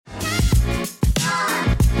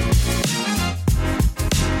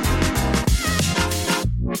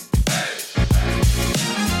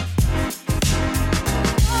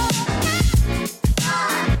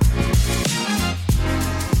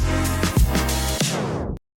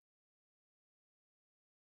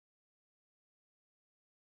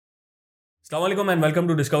السلام علیکم and welcome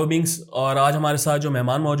to discover beings. اور آج ہمارے ساتھ جو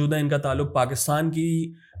مہمان موجود ہیں ان کا تعلق پاکستان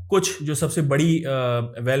کی کچھ جو سب سے بڑی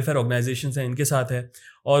ویلفیئر آرگنائزیشنس ہیں ان کے ساتھ ہے,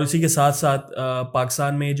 اور اسی کے ساتھ ساتھ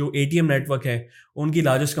پاکستان میں جو ATM نیٹ ورک ہے ان کی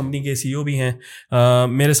لارجسٹ کمپنی کے CEO بھی ہیں.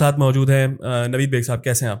 میرے ساتھ موجود ہیں نوید بیگ صاحب.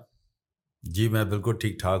 کیسے ہیں آپ؟ جی میں بالکل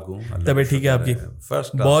ٹھیک ٹھاک ہوں. طبیعت ٹھیک ہے آپ کی؟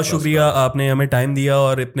 بہت شکریہ, آپ نے ہمیں ٹائم دیا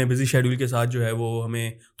اور اتنے بزی شیڈول کے ساتھ جو ہے وہ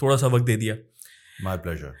ہمیں تھوڑا سا وقت دے دیا. مائی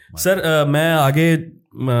پلیزر. سر میں آگے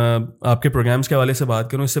آپ کے پروگرامس کے حوالے سے بات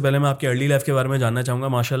کروں اس سے پہلے میں آپ کے ارلی لائف کے بارے میں جاننا چاہوں گا.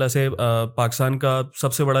 ماشاءاللہ سے پاکستان کا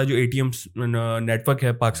سب سے بڑا جو ATM نیٹ ورک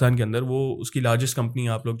ہے پاکستان کے اندر, وہ اس کی لارجسٹ کمپنی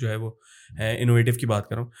آپ لوگ جو ہے وہ ہے انوویٹیو کی بات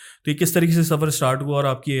کروں تو یہ کس طریقے سے سفر اسٹارٹ ہوا اور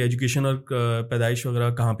آپ کی ایجوکیشن اور پیدائش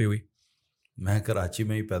وغیرہ کہاں پہ ہوئی؟ میں کراچی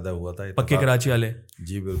میں ہی پیدا ہوا تھا. پکے کراچی والے؟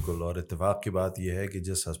 جی بالکل. اور اتفاق کی بات یہ ہے کہ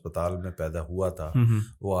جس ہسپتال میں پیدا ہوا تھا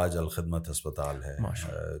وہ آج الخدمت ہسپتال ہے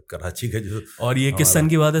کراچی کا. جو اور یہ کس سن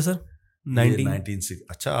کی بات ہے سر؟ 1960.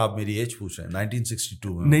 اچھا آپ میری ایج پوچھ رہے ہیں.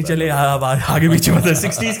 1962 میں. نہیں چلے آگے پیچھے مطلب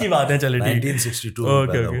 60s کی بات ہے. چلے 1962 میں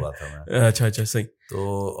پیدا ہوا تھا میں. اچھا صحیح. تو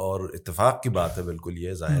اور اتفاق کی بات ہے بالکل,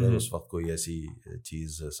 یہ ظاہر ہے اس وقت کوئی ایسی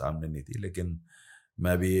چیز سامنے نہیں تھی, لیکن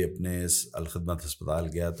میں بھی اپنے اس الخدمت ہسپتال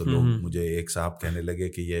گیا تو لوگ مجھے ایک صاحب کہنے لگے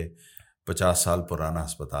کہ یہ 50 سال پرانا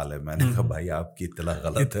ہسپتال ہے. میں نے کہا بھائی آپ کی اطلاع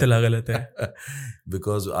غلط ہے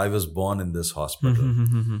because I was born in this hospital.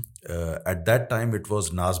 At that time it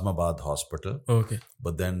was ناظم آباد hospital,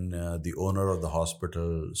 but then the owner of the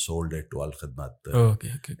hospital sold it to Al-Khidmat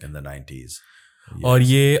in the 90s. اور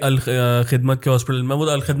یہ الخدمت کے ہاسپٹل میں وہ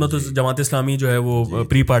الخدمت جماعت اسلامی جو ہے وہ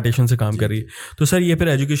پری پارٹیشن سے کام کر رہی ہے. تو سر یہ پھر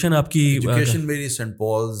ایجوکیشن آپ کی؟ ایجوکیشن میری Saint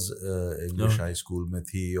Paul's English high school میں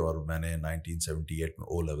تھی, اور میں نے 1978 میں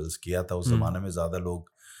او لیولز کیا تھا. اس زمانے میں زیادہ لوگ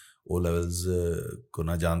او لیولز کو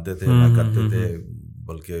نہ جانتے تھے نہ کرتے تھے,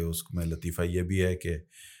 بلکہ اس میں لطیفہ یہ بھی ہے کہ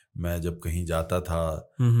میں جب کہیں جاتا تھا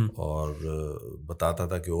اور بتاتا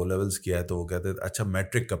تھا کہ او لیولز کیا ہے تو وہ کہتے تھے اچھا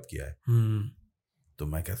میٹرک کب کیا ہے؟ تو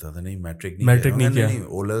میں کہتا تھا نہیں میٹرک نہیں کیا.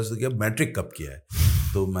 او لیولز کیا, میٹرک کب کیا ہے؟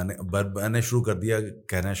 تو میں نے کہنا شروع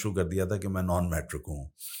کر دیا تھا کہ میں نان میٹرک ہوں.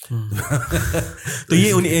 تو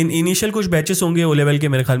یہ انیشیل کچھ بیچز ہوں گے او لیول کے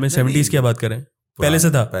میرے خیال میں 70s کی بات کریں, پہلے سے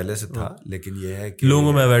تھا, لیکن یہ ہے کہ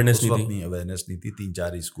لوگوں میں اویئرنیس نہیں تھی.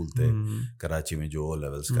 3-4 اسکول تھے کراچی میں جو او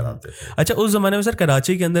لیولز کراتے تھے. اچھا اس زمانے میں سر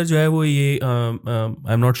کراچی کے اندر جو ہے وہ یہ آئی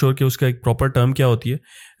ایم ناٹ شیور کہ اس کا ایک پراپر ٹرم کیا ہوتی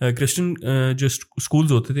ہے, کرسچن جو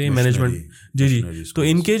اسکولز ہوتے تھے مینجمنٹ, جی تو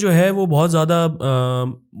ان کے جو ہے وہ بہت زیادہ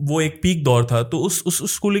وہ ایک پیک دور تھا. تو اس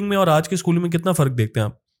اسکولنگ میں اور آج کے اسکولنگ میں کتنا فرق دیکھتے ہیں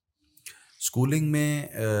آپ؟ اسکولنگ میں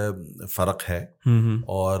فرق ہے,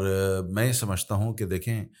 اور میں یہ سمجھتا ہوں کہ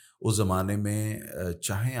دیکھیں اس زمانے میں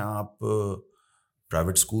چاہے آپ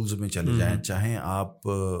پرائیویٹ اسکولز میں چلے جائیں, چاہے آپ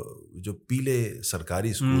جو پیلے سرکاری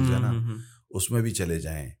اسکولز ہیں نا اس میں بھی چلے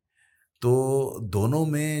جائیں, تو دونوں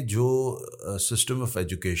میں جو سسٹم آف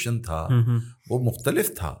ایجوکیشن تھا وہ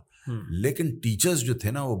مختلف تھا, لیکن ٹیچرز جو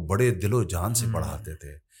تھے نا وہ بڑے دل و جان سے پڑھاتے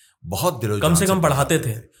تھے, بہت دل و جان کم سے کم پڑھاتے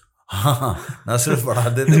تھے. ہاں نہ صرف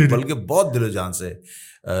پڑھاتے تھے بلکہ بہت دل و جان سے.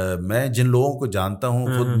 میں جن لوگوں کو جانتا ہوں,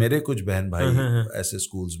 خود میرے کچھ بہن بھائی ایسے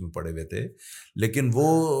اسکولز میں پڑھے ہوئے تھے, لیکن وہ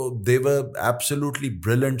they were absolutely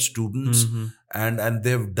brilliant students and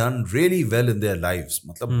they have done really well in their lives.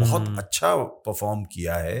 مطلب بہت اچھا پرفارم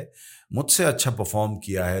کیا ہے, مجھ سے اچھا پرفارم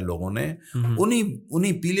کیا ہے لوگوں نے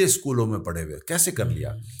انہی پیلے اسکولوں میں پڑھے ہوئے. کیسے کر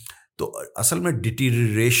لیا؟ تو اصل میں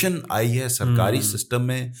ڈیٹیریریشن آئی ہے سرکاری سسٹم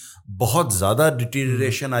میں, بہت زیادہ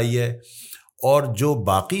ڈیٹیریریشن آئی ہے, اور جو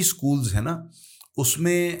باقی اسکولز ہیں نا اس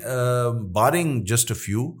میں barring just a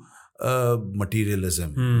few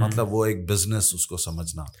materialism, مطلب وہ ایک بزنس اس کو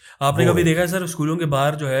سمجھنا. آپ نے کبھی دیکھا ہے سر اسکولوں کے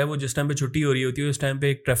باہر جو ہے وہ جس ٹائم پہ چھٹی ہو رہی ہوتی ہے اس ٹائم پہ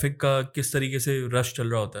ایک ٹریفک کا کس طریقے سے رش چل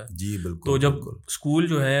رہا ہوتا ہے؟ جی بالکل. تو جب اسکول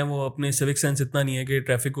جو ہے وہ اپنے سیوک سینس اتنا نہیں ہے کہ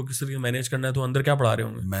ٹریفک کو کس طریقے سے مینیج کرنا ہے, تو اندر کیا پڑھا رہے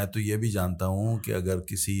ہوں گے؟ میں تو یہ بھی جانتا ہوں کہ اگر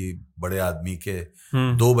کسی بڑے آدمی کے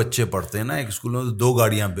 2 بچے پڑھتے ہیں نا ایک اسکول میں, تو 2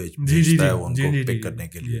 گاڑیاں بھیجتا ہے ان کو پک کرنے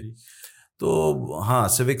کے لیے. تو ہاں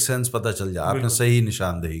سیوک سینس پتہ چل جائے. آپ نے صحیح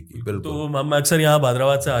نشاندہی کی. بالکل. تو ہم اکثر یہاں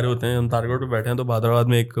بھادرآباد سے آ رہے ہوتے ہیں, ہم تارگڑ پہ بیٹھے ہیں, تو بھادرآباد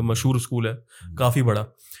میں ایک مشہور اسکول ہے کافی بڑا,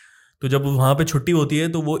 تو جب وہاں پہ چھٹی ہوتی ہے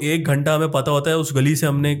تو وہ 1 گھنٹہ ہمیں پتہ ہوتا ہے اس گلی سے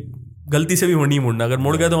ہم نے غلطی سے بھی نہیں مڑنا, اگر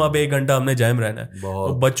مڑ گئے تو وہاں پہ 1 گھنٹہ ہم نے جائم رہنا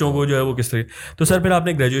ہے. بچوں کو جو ہے وہ کس طرح. تو سر پھر آپ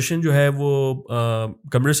نے گریجویشن جو ہے وہ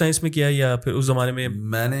کمپیوٹر سائنس میں کیا یا پھر اس زمانے میں؟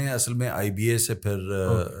 میں نے اصل میں IBA سے پھر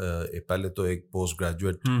پہلے تو ایک post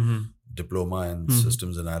graduate diploma in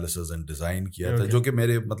systems analysis and design کیا تھا, جو کہ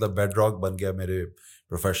میرے مطلب بیڈ راک بن گیا میرے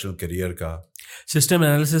پروفیشنل کریئر کا. System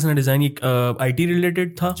analysis and design IT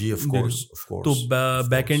related تھا؟ جی آف کورس. تو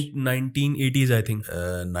back and 1980s I think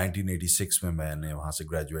 1986 میں نے وہاں سے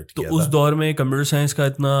گریجویٹ کیا. تو اس دور میں کمپیوٹر سائنس کا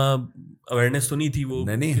اتنا اویئرنیس تو نہیں تھی وہ؟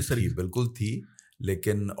 نہیں تھی, بالکل تھی,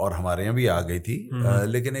 لیکن اور ہمارے یہاں بھی آ گئی تھی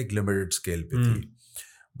لیکن ایک لمیٹڈ اسکیل پہ تھی.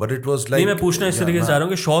 بٹ اٹ واز لائک, میں پوچھنا اس طریقے سے آ رہا ہوں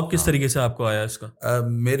کہ شوق کس طریقے سے آپ کو آیا اس کا؟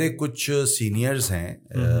 میرے کچھ سینئرز ہیں,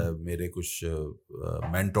 میرے کچھ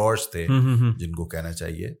مینٹورز تھے جن کو کہنا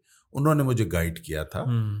چاہیے, انہوں نے مجھے گائیڈ کیا تھا,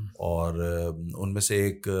 اور ان میں سے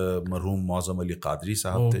ایک مرحوم معظم علی قادری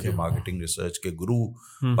صاحب تھے جو مارکیٹنگ ریسرچ کے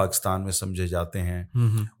گرو پاکستان میں سمجھے جاتے ہیں.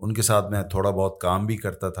 ان کے ساتھ میں تھوڑا بہت کام بھی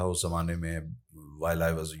کرتا تھا اس زمانے میں while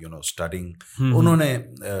I was studying. انہوں نے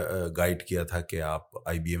گائیڈ کیا تھا کہ آپ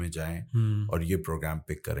IBA میں جائیں اور یہ پروگرام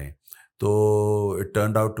پک کریں. تو it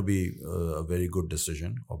turned out to be a very good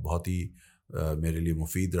decision, اور بہت ہی میرے لیے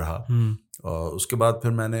مفید رہا. اس کے بعد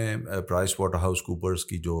پھر میں نے پرائس واٹر ہاؤس کوپرز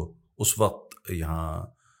کی جو اس وقت یہاں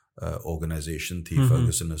آرگنائزیشن تھی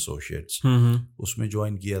فرگسن ایسوسیٹس, اس میں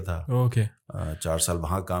جوائن کیا تھا. 4 سال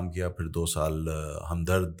وہاں کام کیا, پھر 2 سال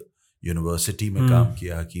ہمدرد یونیورسٹی میں کام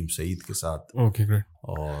کیا حکیم سعید کے ساتھ.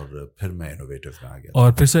 اور پھر میں انوویٹو میں آ گیا.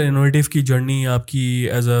 اور پھر سر انوویٹو کی جرنی آپ کی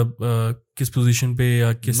ایز اے کس پوزیشن پہ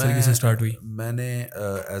یا کس طریقے سے اسٹارٹ ہوئی؟ میں نے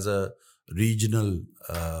as a regional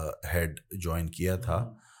head join کیا تھا.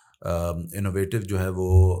 انوویٹو جو ہے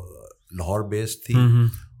وہ لاہور بیسڈ تھی,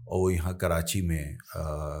 اور وہ یہاں کراچی میں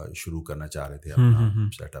شروع کرنا چاہ رہے تھے اپنا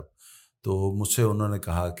سیٹ اپ. تو مجھ سے انہوں نے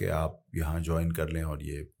کہا کہ آپ یہاں جوائن کر لیں اور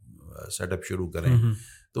یہ سیٹ اپ شروع کریں.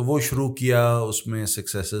 تو وہ شروع کیا, اس میں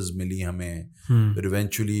سکسیسز ملی ہمیں. پھر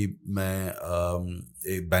ایونچولی میں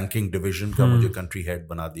ایک بینکنگ ڈویژن کا مجھے کنٹری ہیڈ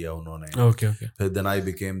بنا دیا انہوں نے. پھر then I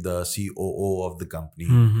became the COO of the company,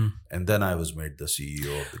 and then I was made the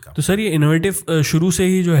CEO of the company. تو سر یہ انوویٹو شروع سے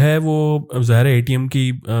ہی جو ہے وہ ظاہر ہے ATM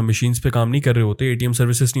کی مشینس پہ کام نہیں کر رہے ہوتے, ATM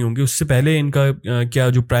سروسز نہیں ہوں گی. اس سے پہلے ان کا کیا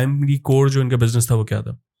جو پرائمری کور جو ان کا بزنس تھا وہ کیا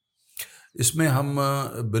تھا؟ اس میں ہم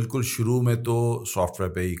بالکل شروع میں تو سافٹ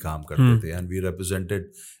ویئر پہ ہی کام کرتے تھے, اینڈ وی ریپرزینٹیڈ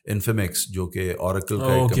انفیمیکس جو کہ اوریکل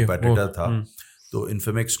کا ایک کمپیٹیٹر تھا. تو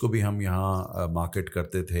انفیمیکس کو بھی ہم یہاں مارکیٹ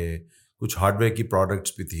کرتے تھے. کچھ ہارڈ ویئر کی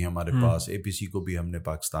پروڈکٹس بھی تھیں ہمارے پاس. APC کو بھی ہم نے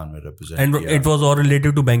پاکستان میں ریپرزینٹ کیا. It was all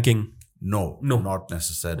related to banking? No, not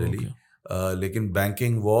necessarily. لیکن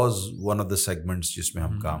banking was one of the segments جس میں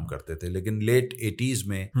ہم کام کرتے تھے. لیکن لیٹ 80s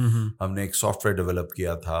میں ہم نے ایک سافٹ ویئر ڈیولپ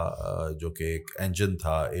کیا تھا جو کہ ایک انجن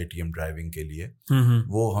تھا ATM ڈرائیونگ کے لیے.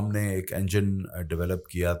 وہ ہم نے ایک انجن ڈیولپ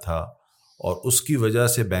کیا تھا, اور اس کی وجہ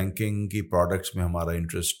سے بینکنگ کی پروڈکٹس میں ہمارا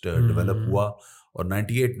انٹرسٹ ڈیولپ ہوا. اور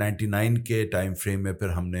 98-99 کے ٹائم فریم میں پھر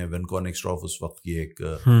ہم نے وینکون ایکسٹراف اس وقت کی ایک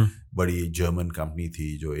بڑی جرمن کمپنی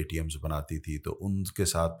تھی جو ATMs بناتی تھی, تو ان کے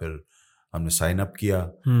ساتھ پھر ہم نے سائن اپ کیا,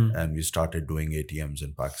 and we started doing ATMs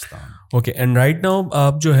in Pakistan. Okay, and right now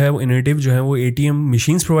آپ جو ہے وہ انوویٹو جو ہے وہ ATM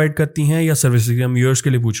مشینس پرووائڈ کرتی ہیں یا سروسز؟ ہم یورس کے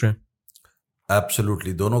لیے پوچھ رہے ہیں.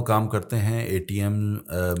 ایبسلیوٹلی دونوں کام کرتے ہیں. ATM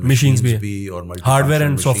مشینس بھی اور hardware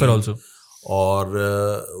and software also, اور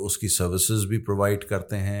اس کی سروسز بھی پرووائڈ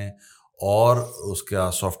کرتے ہیں, اور اس کا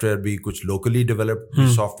سافٹ ویئر بھی کچھ لوکلی ڈیولپڈ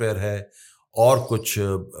سافٹ ویئر ہے, اور کچھ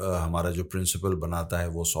ہمارا جو پرنسپل بناتا ہے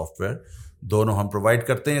وہ سافٹ ویئر, دونوں ہم پرووائڈ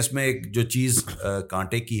کرتے ہیں. اس میں ایک جو چیز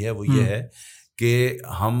کانٹے کی ہے وہ یہ ہے کہ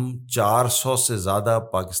ہم 400 سے زیادہ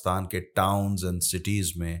پاکستان کے ٹاؤنز اینڈ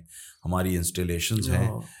سٹیز میں ہماری انسٹالیشنز ہیں.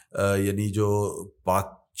 یعنی جو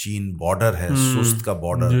پاک چین بارڈر ہے, سست کا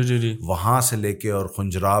بارڈر, وہاں سے لے کے اور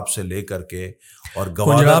خنجراب سے لے کر کے, اور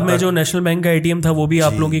خنجراب میں جو نیشنل بینک کا ATM تھا وہ بھی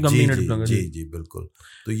آپ لوگوں کی کمپنی نے ڈپلوائے. جی بالکل.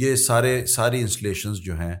 تو یہ ساری انسٹالیشنز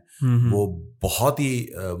جو ہیں وہ بہت ہی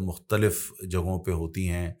مختلف جگہوں پہ ہوتی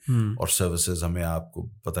ہیں, اور سروسز ہمیں آپ کو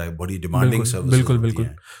پتہ ہے بڑی ڈیمانڈنگ سروسز ہوتی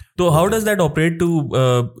ہیں. تو how does that operate two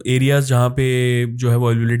areas جہاں پہ جو ہے وہ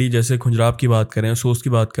اویلیبلٹی, جیسے خنجراب کی بات کریں, سوست کی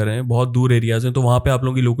بات کریں, بہت دور ایریاز ہیں, تو وہاں پہ آپ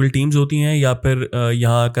لوگوں کی لوکل ٹیمز ہوتی ہیں یا پھر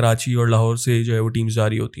یہاں کراچی اور لاہور سے جو ہے وہ ٹیمز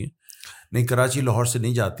جاری ہوتی ہیں؟ نہیں, کراچی لاہور سے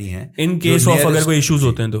نہیں جاتی ہیں. ان کیس آف اگر کوئی ایشوز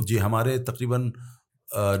ہوتے ہیں تو جی, ہمارے تقریباً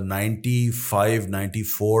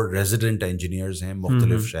 95-94 ریزیڈنٹ انجینئرز ہیں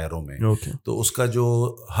مختلف شہروں میں. تو اس کا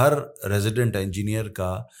جو ہر ریزیڈنٹ انجینئر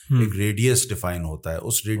کا ایک ریڈیس ڈیفائن ہوتا ہے.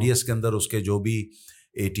 اس ریڈیس کے اندر اس کے جو بھی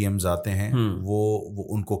ATMs آتے ہیں وہ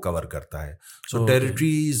ان کو کور کرتا ہے. So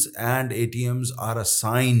territories and ATMs are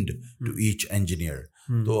assigned to each engineer.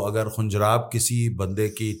 تو اگر خنجراب کسی بندے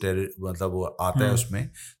کی مطلب وہ آتا ہے اس میں,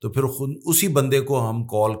 تو پھر اسی بندے کو ہم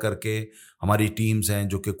کال کر کے, ہماری ٹیمز ہیں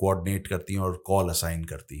جو کہ کوآرڈینیٹ کرتی ہیں اور کال اسائن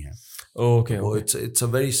کرتی ہیں. Okay, it's a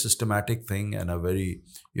very systematic thing and a very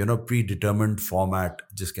predetermined format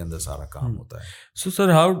جس کے اندر سارا کام ہوتا ہے. So sir,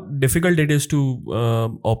 how difficult it is to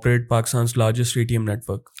operate پاکستان's largest ATM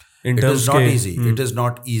network? It is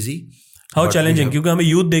not easy. How challenging, کیونکہ ہمیں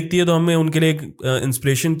یوتھ دیکھتی ہے تو ہمیں ان کے لیے ایک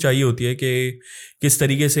انسپریشن چاہیے ہوتی ہے کہ کس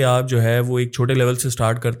طریقے سے آپ جو ہے وہ ایک چھوٹے لیول سے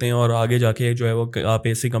اسٹارٹ کرتے ہیں اور آگے جا کے جو ہے وہ آپ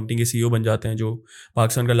ایسی کمپنی کے CEO بن جاتے ہیں جو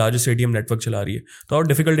پاکستان کا لارجسٹ ATM نیٹ ورک چلا رہی ہے. تو اور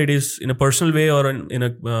difficult it is in a personal way اور ان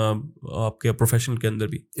آپ کے پروفیشنل کے اندر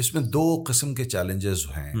بھی. اس میں 2 قسم کے چیلنجز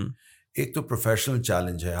ہیں. ایک تو پروفیشنل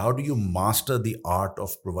چیلنج ہے, how do you master the art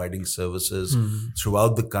of providing services through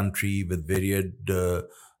out the country with varied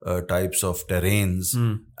types of terrains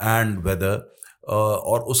and weather,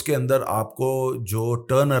 اور اس کے اندر آپ کو جو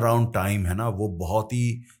ٹرن اراؤنڈ ٹائم ہے نا وہ بہت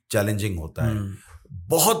ہی چیلنجنگ ہوتا ہے.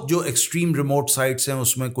 بہت جو ایکسٹریم ریموٹ سائٹس ہیں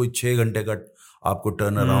اس میں کوئی 6 گھنٹے کا آپ کو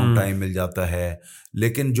ٹرن اراؤنڈ ٹائم مل جاتا ہے,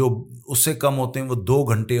 لیکن جو اس سے کم ہوتے ہیں وہ 2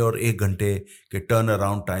 گھنٹے اور 1 گھنٹے کے ٹرن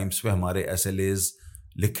اراؤنڈ ٹائمس پہ ہمارے SLAs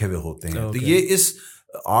لکھے ہوئے ہوتے ہیں. تو یہ اس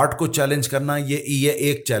آرٹ کو چیلنج کرنا یہ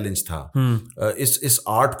ایک چیلنج تھا, اس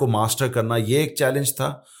آرٹ کو ماسٹر کرنا یہ ایک چیلنج تھا.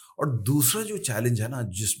 اور دوسرا جو چیلنج ہے نا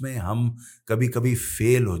جس میں ہم کبھی کبھی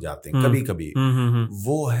فیل ہو جاتے ہیں کبھی کبھی,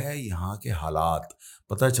 وہ ہے یہاں کے حالات.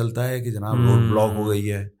 پتہ چلتا ہے کہ جناب روڈ بلاک ہو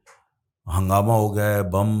گئی ہے, ہنگامہ ہو گیا ہے,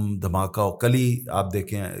 بم دھماکہ, کل ہی آپ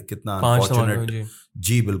دیکھیں کتنا انفارچونیٹ.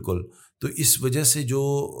 جی بالکل. تو اس وجہ سے جو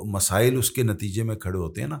مسائل اس کے نتیجے میں کھڑے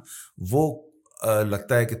ہوتے ہیں نا وہ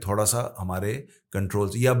لگتا ہے کہ تھوڑا سا ہمارے کنٹرول,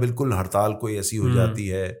 یا بالکل ہڑتال کوئی ایسی ہو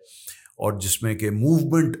جاتی ہے اور جس میں کہ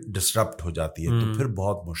موومنٹ ڈسرپٹ ہو جاتی ہے, تو پھر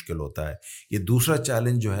بہت مشکل ہوتا ہے. یہ دوسرا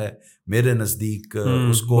چیلنج جو ہے میرے نزدیک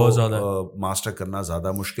اس کو ماسٹر کرنا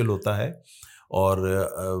زیادہ مشکل ہوتا ہے. اور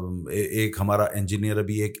ایک ہمارا انجینئر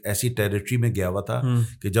ابھی ایک ایسی ٹیریٹری میں گیا ہوا تھا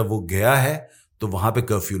کہ جب وہ گیا ہے تو وہاں پہ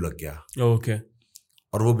کرفیو لگ گیا. اوکے.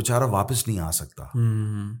 اور وہ بیچارہ واپس نہیں آ سکتا,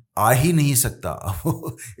 آ ہی نہیں سکتا.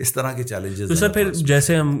 اس طرح کے چیلنجز. تو سر پھر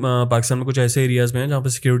جیسے ہم پاکستان میں کچھ ایسے ایریاز میں ہیں جہاں پہ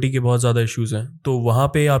سیکیورٹی کے بہت زیادہ ایشوز ہیں, تو وہاں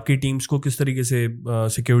پہ آپ کی ٹیمز کو کس طریقے سے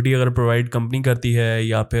سیکیورٹی اگر پرووائڈ کمپنی کرتی ہے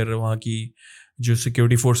یا پھر وہاں کی جو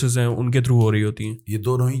سیکیورٹی فورسز ہیں ان کے تھرو ہو رہی ہوتی ہیں؟ یہ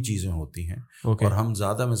دونوں ہی چیزیں ہوتی ہیں. اور ہم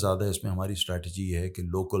زیادہ میں زیادہ اس میں ہماری اسٹریٹجی یہ ہے کہ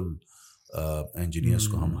لوکل انجینئرس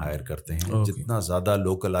کو ہم ہائر کرتے ہیں. جتنا زیادہ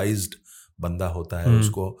لوکلائزڈ بندہ ہوتا ہے اس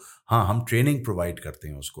کو, ہاں ہم ٹریننگ پرووائڈ کرتے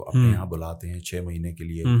ہیں اس کو, اپنے یہاں بلاتے ہیں 6 مہینے کے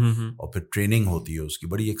لیے, اور پھر ٹریننگ ہوتی ہے اس کی,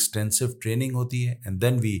 بڑی ایکسٹینسو ٹریننگ ہوتی ہے, and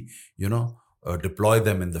then we deploy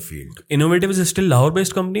them in the field. Innovative is still Lahore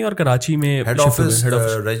based company اور کراچی میں head office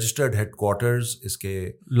registered headquarters اس کے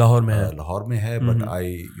لاہور میں ہے, but I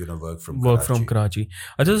work from Karachi.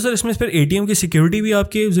 اچھا سر, اس میں پھر ATM کی سیکیورٹی بھی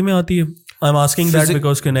آپ کے ذمہ آتی ہے؟ I'm asking that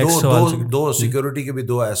because کے نیکسٹ سوال, دو سیکیورٹی کے بھی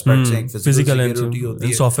 2 ایسپیکٹس ہیں, ایک فزیکل سیکیورٹی ہوتی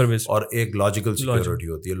ہے سافٹ ویئر بیسڈ, اور ایک لاجیکل سیکیورٹی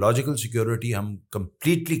ہوتی ہے. لاجیکل سیکیورٹی ہم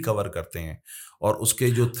کمپلیٹلی کور کرتے ہیں, اور اس کے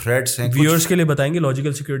جو تھریڈس ہیں ویورز کے لیے بتائیں گے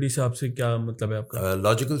لاجیکل سیکیورٹی سے آپ سے کیا مطلب ہے آپ کا؟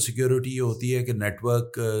 لاجیکل سیکیورٹی یہ ہوتی ہے کہ نیٹ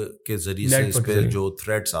ورک کے ذریعے سے اس پہ جو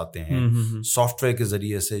تھریڈس آتے ہیں, سافٹ ویئر کے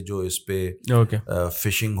ذریعے سے جو اس پہ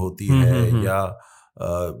فشنگ ہوتی ہے یا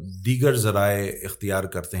دیگر ذرائع اختیار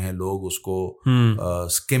کرتے ہیں لوگ اس کو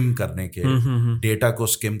اسکم کرنے کے, ڈیٹا کو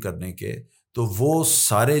اسکم کرنے کے, تو وہ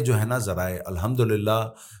سارے جو ہے نا ذرائع, الحمدللہ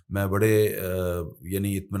میں بڑے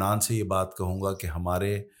یعنی اطمینان سے یہ بات کہوں گا کہ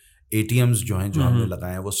ہمارے ATMs جو ہیں جو ہم نے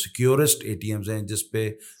لگائے ہیں وہ سیکیورسٹ ATMs ہیں جس پہ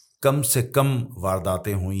کم سے کم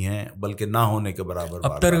وارداتیں ہوئی ہیں, بلکہ نہ ہونے کے برابر.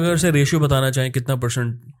 اب تک اگر سے ریشیو بتانا چاہیں کتنا %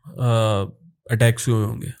 اٹیکس ہوئے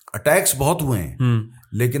ہوں گے؟ اٹیکس بہت ہوئے ہیں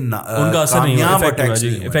لیکن ان کا اثر نہیں ہوا,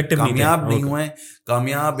 کامیاب نہیں ہوئے.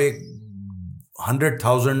 کامیاب ایک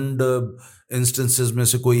 100,000 انسٹنسز میں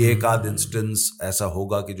سے کوئی ایک آدھ انسٹنس ایسا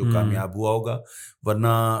ہوگا کہ جو کامیاب ہوا ہوگا,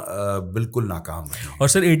 ورنہ بالکل ناکام ہے. اور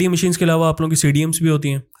سر ATM مشینز کے علاوہ آپ لوگوں کی CDMs بھی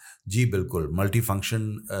ہوتی ہیں؟ جی بالکل, ملٹی فنکشن,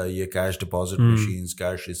 یہ cash deposit machines,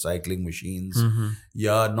 cash recycling machines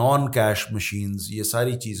یا نان کیش مشینز, یہ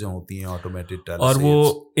ساری چیزیں ہوتی ہیں آٹومیٹڈ. اور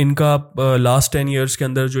وہ ان کا لاسٹ 10 ایئرس کے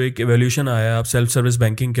اندر جو ایک ایولیوشن آیا ہے آپ سیلف سروس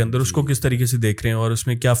بینکنگ کے اندر, اس کو کس طریقے سے دیکھ رہے ہیں اور اس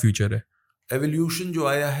میں کیا فیوچر ہے؟ ایولیوشن جو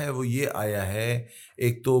آیا ہے وہ یہ آیا ہے,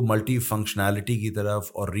 ایک تو ملٹی فنکشنالٹی کی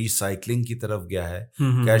طرف اور ریسائکلنگ کی طرف گیا ہے.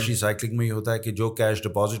 کیش ریسائکلنگ میں یہ ہوتا ہے کہ جو کیش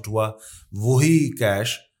ڈپازٹ ہوا وہی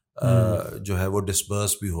کیش جو ہے وہ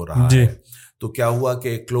ڈسبرس بھی ہو رہا ہے. تو کیا ہوا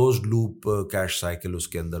کہ کلوزڈ لوپ کیش سائیکل اس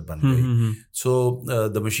کے اندر بن گئی. So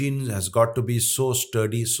the machine has got to be so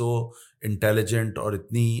sturdy, so intelligent, اور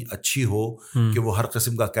اتنی اچھی ہو کہ وہ ہر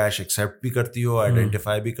قسم کا کیش ایکسیپٹ بھی کرتی ہو,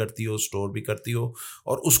 آئیڈینٹیفائی بھی کرتی ہو, اسٹور بھی کرتی ہو,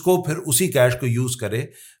 اور اس کو پھر اسی کیش کو یوز کرے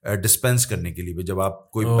ڈسپینس کرنے کے لیے. جب آپ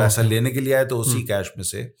کوئی پیسہ لینے کے لیے آئے تو اسی کیش میں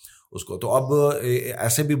سے اس کو. تو اب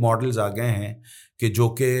ایسے بھی ماڈلز آ گئے ہیں کہ جو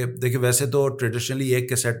کہ دیکھیں, ویسے تو ٹریڈیشنلی ایک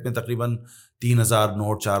کے سیٹ میں تقریباً 3,000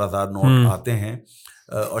 نوٹ 4,000 نوٹ آتے ہیں,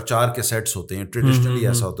 اور 4 کے سیٹس ہوتے ہیں. ٹریڈیشنلی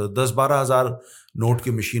ایسا ہوتا ہے 10-12 ہزار نوٹ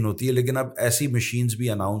کی مشین ہوتی ہے. لیکن اب ایسی مشینز بھی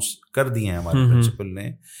اناؤنس کر دی ہیں ہمارے پرنسپل نے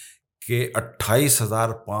کہ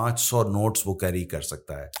 28,500 نوٹس وہ کیری کر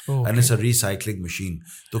سکتا ہے. And it's a recycling machine.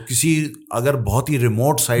 تو کسی اگر بہت ہی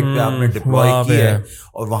ریموٹ سائٹ پہ آپ نے ڈپلوائے کی ہے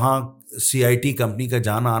اور وہاں CIT کمپنی کا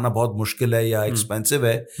جانا آنا بہت مشکل ہے یا ایکسپینسو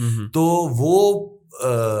ہے, تو وہ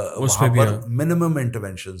وہاں پر منیمم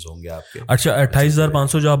انٹرونشنز ہوں گے آپ کے. اچھا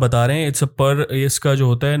 28,500 جو آپ بتا رہے ہیں اٹس پر اس کا جو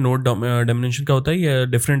ہوتا ہے نوٹ ڈومینیشن کا ہوتا ہے یا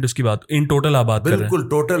ڈفرینٹ اس کی بات ان ٹوٹل آپ بات کر رہے ہیں؟ بالکل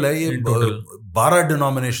ٹوٹل ہے یہ. 12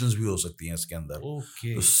 ڈینومینیشنز بھی ہو سکتی ہیں اس کے اندر.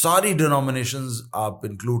 تو ساری ڈینومینیشنز آپ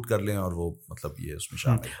انکلوڈ کر لیں اور وہ مطلب یہ اس میں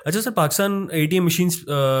شامل ہے. اچھا سر, پاکستان ATM مشینز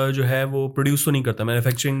جو ہے وہ پروڈیوس تو نہیں کرتا,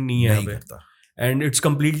 مینوفیکچرنگ نہیں ہے نہیں کرتا, اینڈ اٹس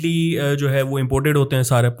کمپلیٹلی جو ہے وہ امپورٹیڈ ہوتے ہیں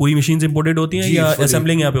سارے, پوری مشینز امپورٹیڈ ہوتی ہیں یا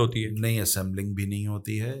اسمبلنگ یہاں پہ ہوتی ہے؟ نہیں, اسمبلنگ بھی نہیں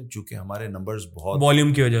ہوتی ہے چونکہ ہمارے نمبرز بہت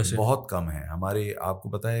والیوم کی وجہ سے بہت کم ہیں ہمارے. آپ کو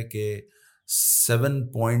پتا ہے کہ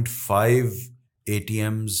 7.5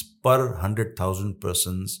 ATMs پر 100,000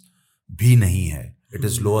 persons بھی نہیں ہے. It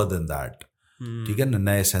is lower than that, ٹھیک ہے نا,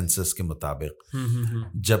 نئے سینسس کے مطابق.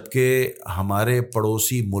 جبکہ ہمارے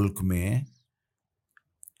پڑوسی ملک میں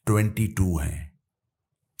 22 ہیں,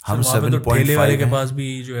 ہم 7.5 کے پاس بھی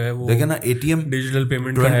جو ہے وہ دیکھیں نا ATM ڈیجیٹل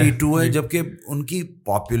پیمنٹ 22 ہے, جبکہ ان کی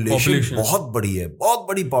پاپولیشن بہت بڑی ہے, بہت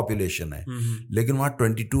بڑی پاپولیشن ہے, لیکن وہاں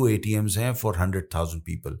 22 ATMs ہیں فار 100,000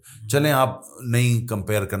 پیپل. چلیں آپ نہیں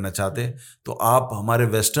کمپیئر کرنا چاہتے تو آپ ہمارے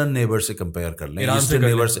ویسٹرن نیبر سے کمپیئر کر لیں, ایسٹرن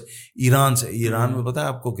نیبر سے, ایران سے. ایران میں پتہ ہے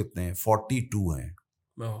آپ کو کتنے ہیں؟ 42 ہیں.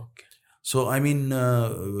 سو آئی مین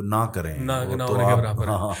نہ کریں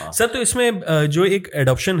سر. تو اس میں جو ایک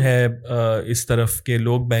ایڈاپشن ہے اس طرف کہ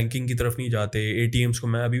لوگ بینکنگ کی طرف نہیں جاتے, ATMs کو,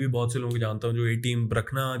 میں ابھی بھی بہت سے لوگوں کو جانتا ہوں جو ATM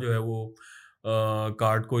رکھنا جو ہے وہ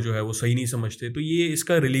کارڈ کو جو ہے وہ صحیح نہیں سمجھتے. تو یہ اس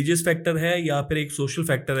کا ریلیجیس فیکٹر ہے یا پھر ایک سوشل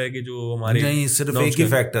فیکٹر ہے کہ جو ہمارے؟ نہیں, صرف ایک ہی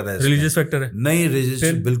فیکٹر ہے, ریلیجیس فیکٹر ہے. نہیں,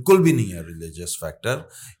 ریلیجیس بالکل بھی نہیں ہے ریلیجیس فیکٹر.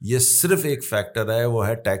 یہ صرف ایک فیکٹر ہے, وہ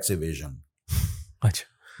ہے ٹیکس ایویژن. اچھا,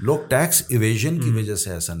 لوگ ٹیکس ایویژن کی وجہ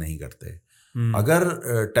سے ایسا نہیں کرتے. اگر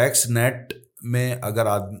ٹیکس نیٹ میں اگر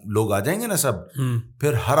لوگ آ جائیں گے نا سب,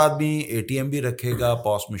 پھر ہر آدمی ATM بھی رکھے گا,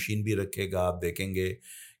 پوس مشین بھی رکھے گا. آپ دیکھیں گے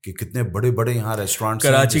کہ کتنے بڑے بڑے یہاں ریسٹورینٹس.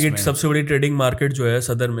 کراچی کی سب سے بڑی ٹریڈنگ مارکیٹ جو ہے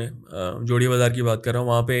صدر میں, جوڑی بازار کی بات کر رہا ہوں,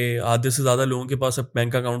 وہاں پہ آدھے سے زیادہ لوگوں کے پاس اب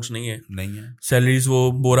بینک اکاؤنٹس نہیں ہیں. سیلریز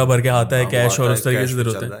وہ بورا بھر کے آتا ہے کیش اور اس طریقے سے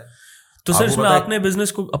ہوتا ہے. تو سر اس میں اپنے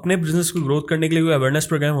بزنس کو گروتھ کرنے کے لیے کوئی اویئرنیس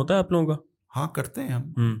پروگرام ہوتا ہے آپ لوگوں کا؟ ہاں کرتے ہیں,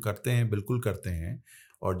 ہم کرتے ہیں, بالکل کرتے ہیں.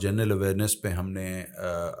 اور جنرل اویئرنیس پہ ہم نے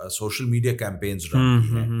سوشل میڈیا کیمپینز رن کی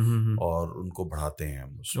ہیں اور ان کو بڑھاتے ہیں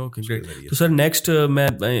ہم. Okay great. تو سر نیکسٹ میں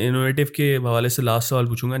انوویٹیو کے حوالے سے لاسٹ سوال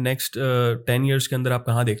پوچھوں گا, نیکسٹ 10 ایئرس کے اندر آپ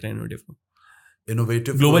کہاں دیکھ رہے ہیں انوویٹیو کو؟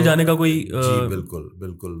 انوویٹیو گلوبل جانے کا کوئی؟ جی بالکل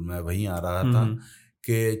بالکل, میں وہیں آ رہا تھا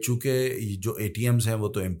کہ چونکہ جو ATMs ہیں وہ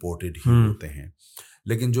تو امپورٹڈ ہی ہوتے ہیں,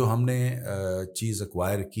 لیکن جو ہم نے چیز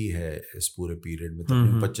ایکوائر کی ہے اس پورے پیریڈ میں,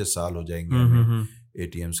 تقریباً 25 سال ہو جائیں گے ہمیں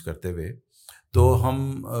ATMs کرتے ہوئے, تو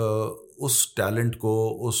ہم اس ٹیلنٹ کو,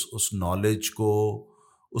 اس نالج کو,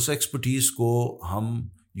 اس ایکسپرٹیز کو ہم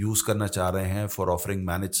یوز کرنا چاہ رہے ہیں for offering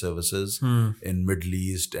manage services in middle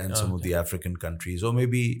east and some of the African countries اور may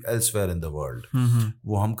be elsewhere in the world.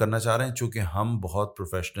 وہ ہم کرنا چاہ رہے ہیں چونکہ ہم بہت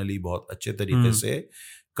پروفیشنلی بہت اچھے طریقے سے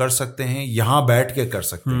کر سکتے ہیں, یہاں بیٹھ کے کر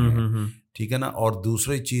سکتے ہیں, ٹھیک ہے نا. اور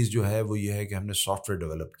دوسری چیز جو ہے وہ یہ ہے کہ ہم نے سافٹ ویئر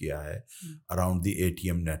ڈیولپ کیا ہے اراؤنڈ دی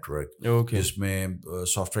ATM نیٹورک, جس میں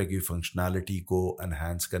سافٹ ویئر کی فنکشنالٹی کو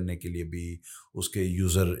انہینس کرنے کے لیے بھی, اس کے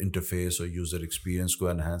یوزر انٹرفیس اور یوزر ایکسپیرئنس کو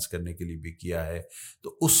انہینس کرنے کے لیے بھی کیا ہے.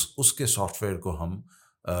 تو اس کے سافٹ ویئر کو ہم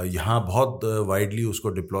یہاں بہت وائڈلی اس کو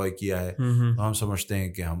ڈپلوائے کیا ہے. تو ہم سمجھتے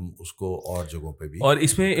ہیں کہ ہم اس کو اور جگہوں پہ بھی. اور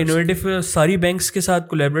اس میں انوویٹیو ساری بینکس کے ساتھ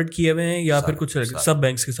کولیبریٹ کیے ہوئے ہیں یا پھر کچھ سب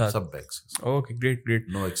بینکس کے ساتھ؟ سب بینکس. اوکے گریٹ گریٹ,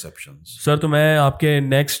 نو ایکسیپشنز. سر تو میں آپ کے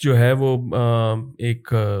نیکسٹ جو ہے وہ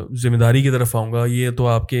ایک ذمہ داری کی طرف آؤں گا. یہ تو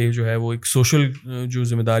آپ کے جو ہے وہ ایک سوشل جو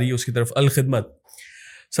ذمہ داری ہے اس کی طرف, الخدمت.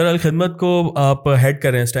 سر الخدمت کو آپ ہیڈ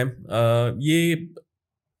کر رہے ہیں اس ٹائم. یہ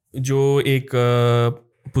جو ایک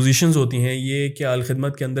پوزیشنز ہوتی ہیں یہ کیا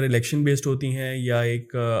الخدمت کے اندر الیکشن بیسڈ ہوتی ہیں یا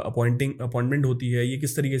ایک اپوائنٹمنٹ ہوتی ہے؟ یہ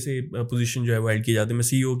کس طریقے سے پوزیشن جو ہے وہ ہیڈ کی جاتی ہے؟ میں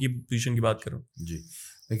CEO کی پوزیشن کی بات کروں. جی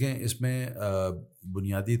دیکھیں, اس میں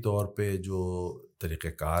بنیادی طور پہ جو طریقہ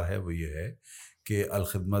کار ہے وہ یہ ہے کہ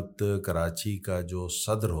الخدمت کراچی کا جو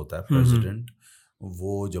صدر ہوتا ہے, پریزیڈنٹ,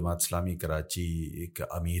 وہ جماعت اسلامی کراچی ایک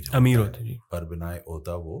امیر ہوتا ہے پر بنائے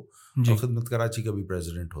ہوتا, وہ الخدمت کراچی کا بھی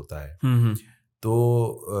پریزیڈنٹ ہوتا ہے.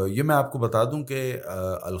 تو یہ میں آپ کو بتا دوں کہ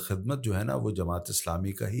الخدمت جو ہے نا وہ جماعت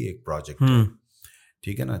اسلامی کا ہی ایک پروجیکٹ ہے,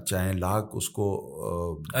 ٹھیک ہے نا. چاہے لاکھ اس کو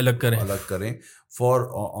الگ کریں, فار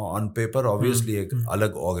آن پیپر آبویسلی ایک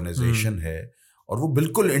الگ آرگنائزیشن ہے اور وہ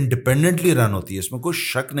بالکل انڈیپینڈنٹلی رن ہوتی ہے, اس میں کوئی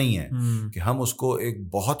شک نہیں ہے کہ ہم اس کو ایک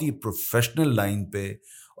بہت ہی پروفیشنل لائن پہ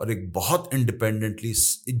اور ایک بہت انڈیپینڈنٹلی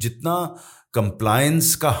جتنا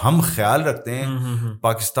کمپلائنس کا ہم خیال رکھتے ہیں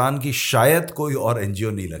پاکستان کی شاید کوئی اور این جی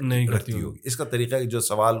او نہیں رکھتی ہوگی. اس کا طریقہ ہے جو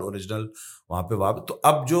سوال اوریجنل وہاں پہ واپس. تو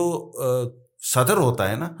اب جو صدر ہوتا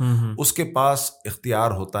ہے نا اس کے پاس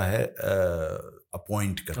اختیار ہوتا ہے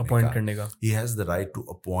اپوائنٹ کرنے کا. He has the right to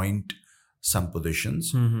appoint some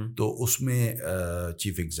positions. تو اس میں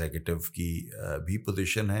چیف ایگزیکٹو کی بھی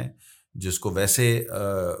پوزیشن ہے جس کو ویسے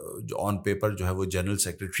جو آن پیپر جو ہے وہ جنرل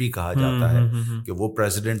سیکرٹری کہا جاتا ہے کہ وہ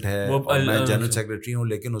پریزیڈنٹ ہے اور میں جنرل سیکرٹری ہوں,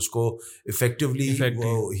 لیکن اس کو effectively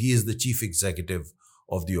he is the chief executive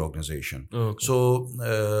of the organization. سو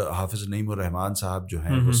حافظ نعیم الرحمان صاحب جو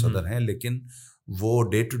ہیں وہ صدر ہیں, لیکن وہ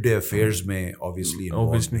ڈے ٹو ڈے افیئرز میں آبویسلی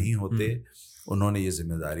انوالو نہیں ہوتے. انہوں نے یہ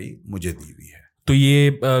ذمہ داری مجھے دی ہوئی ہے. تو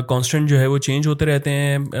یہ کانسٹنٹ جو ہے وہ چینج ہوتے رہتے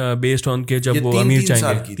ہیں بیسڈ آن کے جب وہ امیر چاہیں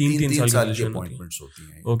گے 3 سال کی اپوائنٹمنٹس ہوتی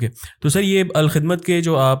ہیں. اوکے. تو سر یہ الخدمت کے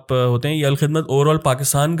جو آپ ہوتے ہیں, یہ الخدمت اوور آل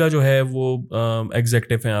پاکستان کا جو ہے وہ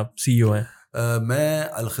ایگزیکٹو ہیں, آپ سی ای او ہیں؟ میں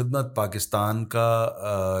الخدمت پاکستان کا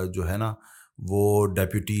جو ہے نا وہ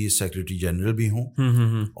ڈیپیوٹی سیکرٹری جنرل بھی ہوں,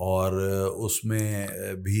 اور اس میں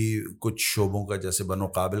بھی کچھ شعبوں کا جیسے بنو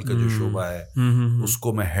قابل کا جو شعبہ ہے اس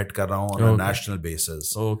کو میں ہیڈ کر رہا ہوں آن نیشنل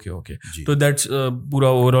بیسس. اوکے. تو دیٹس پورا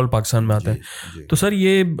اوور آل پاکستان میں آتا ہے. تو سر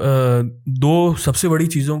یہ 2 سب سے بڑی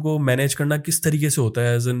چیزوں کو مینیج کرنا کس طریقے سے ہوتا ہے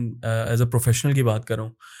ایز اے پروفیشنل کی بات کر رہا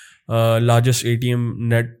ہوں. Largest A T M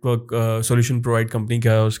net work solution provide company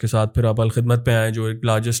کیا ہے, اس کے ساتھ پھر آپ الخدمت پہ آئیں جو ایک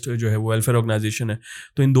لارجسٹ جو ہے وہ ویلفیئر آرگنائزیشن ہے.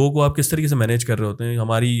 تو ان 2 کو آپ کس طریقے سے مینیج کر رہے ہوتے ہیں؟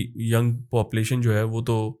 ہماری ینگ پاپولیشن جو ہے وہ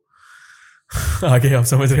تو آگے آپ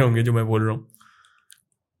سمجھ رہے ہوں گے جو میں بول رہا ہوں.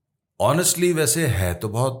 آنیسٹلی ویسے ہے تو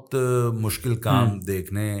بہت مشکل کام,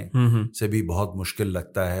 دیکھنے سے بھی بہت مشکل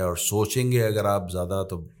لگتا ہے, اور سوچیں گے اگر آپ زیادہ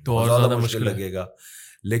تو اور زیادہ مشکل لگے گا.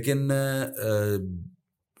 لیکن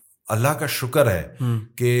اللہ کا شکر ہے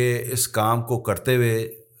کہ اس کام کو کرتے ہوئے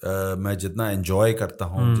میں جتنا انجوائے کرتا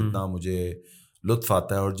ہوں, جتنا مجھے لطف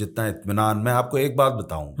آتا ہے, اور جتنا اطمینان. میں آپ کو ایک بات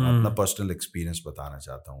بتاؤں, میں اپنا پرسنل ایکسپیرینس بتانا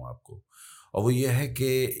چاہتا ہوں آپ کو, اور وہ یہ ہے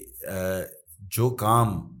کہ جو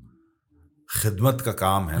کام خدمت کا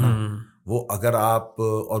کام ہے نا وہ اگر آپ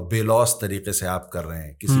اور بے لوس طریقے سے آپ کر رہے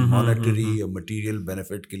ہیں, کسی مانیٹری یا مٹیریل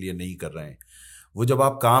بینیفٹ کے لیے نہیں کر رہے ہیں, وہ جب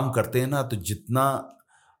آپ کام کرتے ہیں نا تو جتنا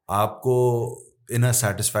آپ کو انر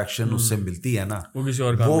سیٹسفیکشن اس سے ملتی ہے نا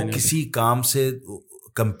وہ کسی کام سے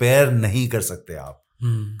کمپیئر نہیں کر سکتے آپ,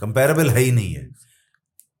 کمپیریبل ہے ہی نہیں ہے.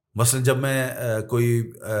 مثلا جب میں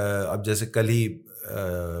کوئی اب جیسے کل ہی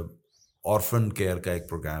آرفن کیئر کا ایک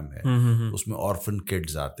پروگرام ہے, اس میں آرفن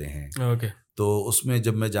کڈز آتے ہیں, تو اس میں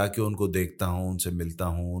جب میں جا کے ان کو دیکھتا ہوں, ان سے ملتا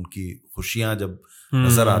ہوں, ان کی خوشیاں جب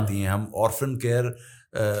نظر آتی ہیں. ہم آرفن کیئر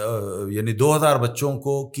یعنی 2000 بچوں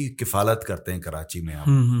کو کی کفالت کرتے ہیں کراچی میں,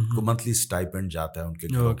 ہم کو منتھلی اسٹائپنڈ جاتا ہے ان کے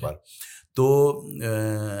گھروں پر. تو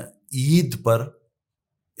عید پر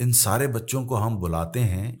ان سارے بچوں کو ہم بلاتے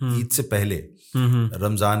ہیں عید سے پہلے,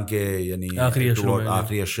 رمضان کے یعنی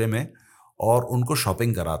آخری عشرے میں, اور ان کو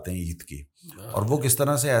شاپنگ کراتے ہیں عید کی. اور وہ کس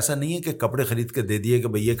طرح سے, ایسا نہیں ہے کہ کپڑے خرید کے دے دیے کہ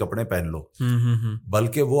بھئی یہ کپڑے پہن لو,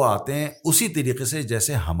 بلکہ وہ آتے ہیں اسی طریقے سے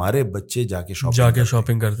جیسے ہمارے بچے جا کے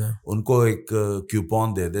شاپنگ کرتے ہیں. ان کو ایک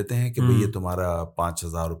کیوپون دے دیتے ہیں کہ بھئی یہ تمہارا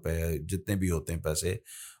 5000 روپے جتنے بھی ہوتے ہیں پیسے,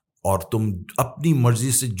 اور تم اپنی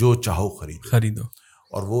مرضی سے جو چاہو خریدو.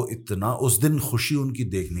 اور وہ اتنا اس دن خوشی ان کی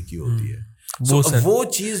دیکھنے کی ہوتی ہے. وہ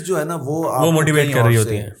چیز جو ہے نا وہ موٹیویٹ کر رہی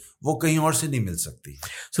ہوتی ہے, وہ کہیں اور سے نہیں مل سکتی.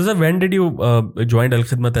 So sir, when did you join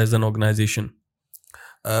Al-Khidmat as an organization?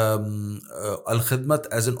 Al-Khidmat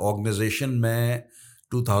as an organization میں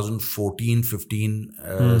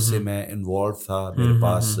 2014-15 سے میں انوالو تھا. میرے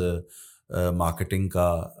پاس مارکیٹنگ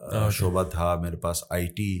کا شعبہ تھا, میرے پاس آئی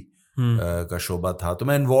ٹی کا شعبہ تھا, تو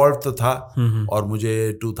میں انوالو تو تھا. اور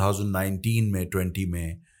مجھے 2019 میں 20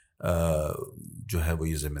 میں جو ہے وہ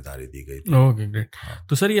یہ ذمہ داری دی گئی تھی. Okay great.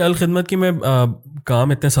 تو سر یہ الخدمت کی میں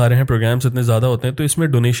کام اتنے سارے ہیں, پروگرامس اتنے زیادہ ہوتے ہیں, تو اس میں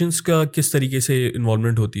ڈونیشنس کا کس طریقے سے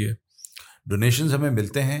انوالومنٹ ہوتی ہے؟ ڈونیشنز ہمیں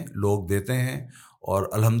ملتے ہیں, لوگ دیتے ہیں, اور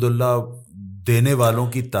الحمدللہ دینے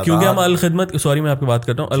والوں کی تعداد, کیونکہ ہم الخدمت, سوری میں آپ کی بات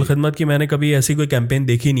کرتا ہوں, الخدمت کی میں نے کبھی ایسی کوئی کیمپین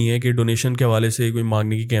دیکھی نہیں ہے کہ ڈونیشن کے حوالے سے کوئی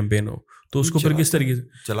مانگنے کی کیمپین ہو, تو اس کو پھر کس طریقے سے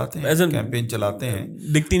چلاتے ہیں؟ کیمپین چلاتے ہیں,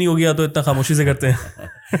 دکھتی نہیں ہوگی یا تو اتنا خاموشی سے کرتے ہیں.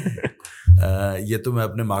 یہ تو میں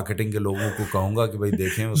اپنے مارکیٹنگ کے لوگوں کو کہوں گا کہ بھائی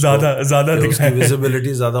دیکھیں زیادہ اس کی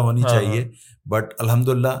ویزیبلٹی زیادہ ہونی چاہیے. بٹ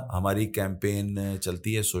الحمدللہ ہماری کیمپین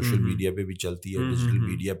چلتی ہے, سوشل میڈیا پہ بھی چلتی ہے, ڈیجیٹل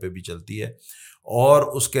میڈیا پہ بھی چلتی ہے, اور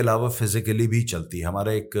اس کے علاوہ فزیکلی بھی چلتی ہے.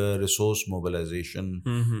 ہمارا ایک ریسورس موبلائزیشن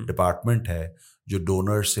ڈپارٹمنٹ ہے جو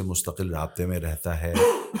ڈونر سے مستقل رابطے میں رہتا ہے,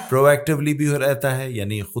 پرو ایکٹیولی بھی رہتا ہے,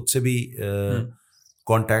 یعنی خود سے بھی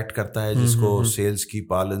کانٹیکٹ کرتا ہے, جس کو سیلز کی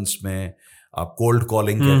پارلنس میں آپ کولڈ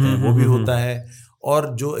کالنگ کہتے ہیں, وہ بھی ہوتا ہے. اور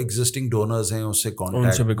جو ایگزسٹنگ ڈونرز ہیں اس سے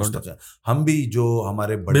کانٹیکٹ. ہم بھی جو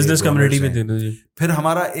ہمارے بڑے بزنس کمیونٹی میں پھر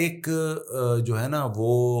ہمارا ایک جو ہے نا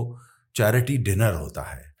وہ چیریٹی ڈنر ہوتا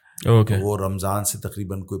ہے. وہ رمضان سے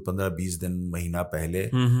تقریباً کوئی 15-20 دن مہینہ پہلے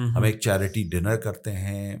ہم ایک چیریٹی ڈنر کرتے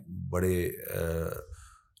ہیں بڑے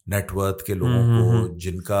نیٹ ورتھ کے لوگوں کو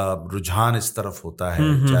جن کا رجحان اس طرف ہوتا ہے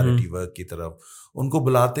چیریٹی ورک کی طرف, ان کو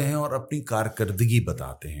بلاتے ہیں اور اپنی کارکردگی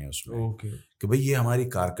بتاتے ہیں اس میں کہ بھئی یہ ہماری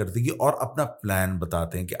کارکردگی, اور اپنا پلان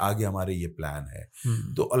بتاتے ہیں کہ آگے ہمارے یہ پلان ہے.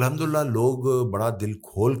 تو الحمدللہ لوگ بڑا دل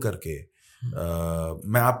کھول کر کے,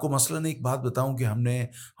 میں آپ کو مثلاً ایک بات بتاؤں کہ ہم نے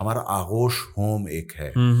ہمارا آغوش ہوم ایک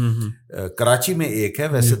ہے کراچی میں, ایک ہے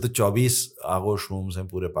ویسے تو 24 آغوش ہومز ہیں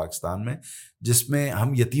پورے پاکستان میں, جس میں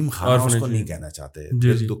ہم یتیم خانہ اس کو نہیں کہنا چاہتے,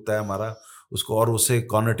 دل دکھتا ہے ہمارا اس کو, اور اسے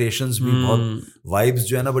کانوٹیشنز بھی بہت وائبز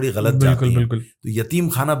جو ہے نا بڑی غلط جاتی ہیں. تو یتیم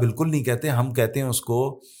خانہ بالکل نہیں کہتے, ہم کہتے ہیں اس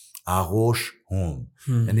کو آغوش ہوم,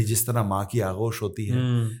 یعنی جس طرح ماں کی آغوش ہوتی ہے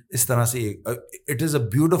اس طرح سے it is a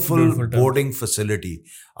beautiful boarding facility.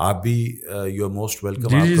 آپ بھی یو آر موسٹ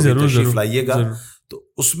ویلکم, آپ کبھی تشریف لائیے گا. تو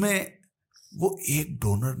اس میں وہ ایک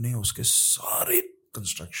ڈونر نے اس کے سارے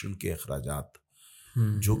کنسٹرکشن کے اخراجات,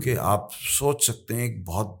 جو کہ آپ سوچ سکتے ہیں ایک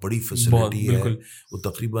بہت بڑی فیسلٹی ہے, وہ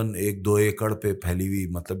تقریباً 1-2 ایکڑ پہ پھیلی ہوئی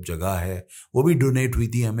مطلب جگہ ہے, وہ بھی ڈونیٹ ہوئی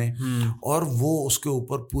تھی ہمیں. اور وہ اس کے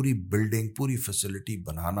اوپر پوری بلڈنگ, پوری فیسلٹی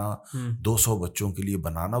بنانا, 200 بچوں کے لیے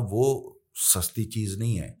بنانا, وہ سستی چیز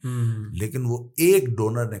نہیں ہے. لیکن وہ ایک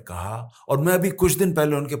ڈونر نے کہا, اور میں ابھی کچھ دن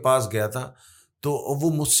پہلے ان کے پاس گیا تھا, تو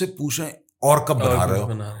وہ مجھ سے پوچھیں اور کب بنا رہے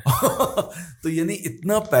ہو. تو یعنی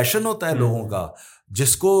اتنا پیشن ہوتا ہے لوگوں کا,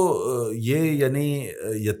 جس کو یہ یعنی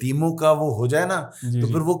یتیموں کا وہ ہو جائے نا, تو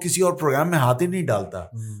پھر وہ کسی اور پروگرام میں ہاتھ ہی نہیں ڈالتا.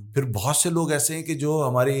 پھر بہت سے لوگ ایسے ہیں کہ جو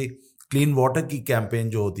ہماری کلین واٹر کی کیمپین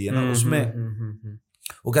جو ہوتی ہے نا, اس میں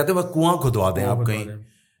وہ کہتے ہیں وہ کنواں کھدوا دیں, آپ کہیں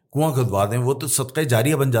کنواں کھدوا دیں, وہ تو صدقہ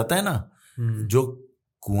جاریہ بن جاتا ہے نا. جو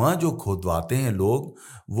کنواں جو کھودواتے ہیں لوگ,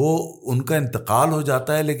 وہ ان کا انتقال ہو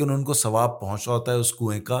جاتا ہے, لیکن ان کو ثواب پہنچا ہوتا ہے اس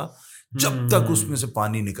کنویں کا جب تک اس میں سے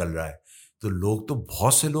پانی نکل رہا ہے. تو لوگ تو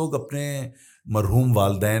بہت سے لوگ اپنے مرحوم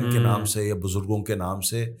والدین کے نام سے یا بزرگوں کے نام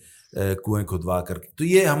سے کنویں کھدوا کر کے, تو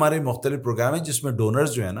یہ ہمارے مختلف پروگرام ہیں جس میں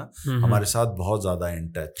ڈونرز جو ہے نا ہمارے ساتھ بہت زیادہ ان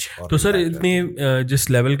ٹچ. تو سر اتنی جس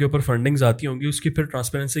لیول کے اوپر فنڈنگز آتی ہوں گی, اس کی پھر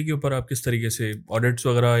ٹرانسپیرنسی کے اوپر آپ کس طریقے سے آڈٹس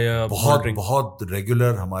وغیرہ یا بہت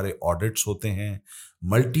ریگولر ہمارے آڈٹس ہوتے ہیں,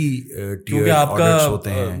 ملٹی کیونکہ آپ کا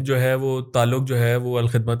جو ہے وہ تعلق جو ہے وہ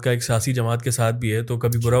الخدمت کا ایک سیاسی جماعت کے ساتھ بھی ہے, تو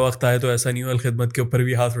کبھی برا وقت آئے تو ایسا نہیں ہو الخدمت کے اوپر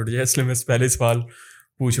بھی ہاتھ اٹھ جائے, اس لیے میں پہلے سوال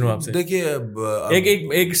پوچھ رہا ہوں آپ سے. دیکھیے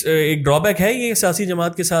ایک ڈرا بیک ہے یہ سیاسی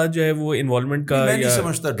جماعت کے ساتھ جو ہے وہ انوالومنٹ کا, میں نہیں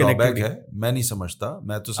سمجھتا ڈرا بیک ہے, میں نہیں سمجھتا.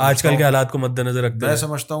 میں تو آج کل کے حالات کو مد نظر رکھتے میں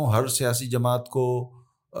سمجھتا ہوں ہر سیاسی جماعت کو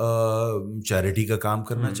چیریٹی کا کام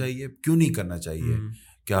کرنا چاہیے. کیوں نہیں کرنا چاہیے؟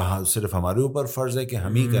 کیا صرف ہمارے اوپر فرض ہے کہ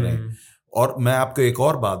ہم ہی کریں؟ اور میں آپ کو ایک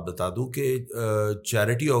اور بات بتا دوں کہ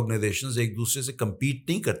چیریٹی آرگنائزیشنز ایک دوسرے سے کمپیٹ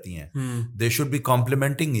نہیں کرتی ہیں, they should be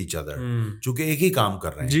complementing each other, چونکہ ایک ہی کام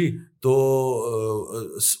کر رہے ہیں. تو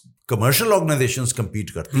کمرشل آرگنائزیشنز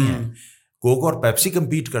کمپیٹ کرتی ہیں, کوک اور پیپسی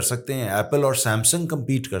کمپیٹ کر سکتے ہیں, ایپل اور سیمسنگ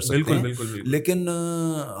کمپیٹ کر سکتے ہیں, لیکن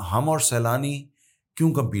ہم اور سیلانی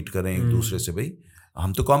کیوں کمپیٹ کریں ایک دوسرے سے؟ بھائی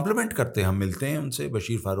ہم تو کمپلیمنٹ کرتے ہیں, ہم ملتے ہیں ان سے,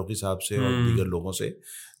 بشیر فاروقی صاحب سے اور دیگر لوگوں سے.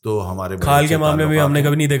 تو ہمارے کھال کے معاملے میں ہم نے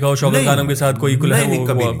کبھی نہیں دیکھا ہو شوکت خانم کے ساتھ کوئی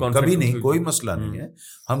کبھی نہیں, کوئی مسئلہ نہیں ہے.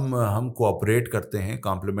 ہم کوآپریٹ کرتے ہیں,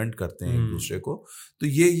 کمپلیمنٹ کرتے ہیں ایک دوسرے کو. تو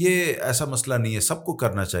یہ ایسا مسئلہ نہیں ہے, سب کو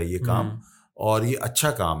کرنا چاہیے کام, اور یہ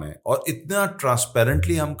اچھا کام ہے, اور اتنا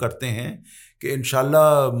ٹرانسپیرنٹلی ہم کرتے ہیں کہ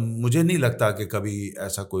انشاءاللہ مجھے نہیں لگتا کہ کبھی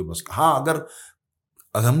ایسا کوئی مسئلہ. ہاں اگر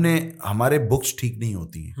ہم نے ہمارے بکس ٹھیک نہیں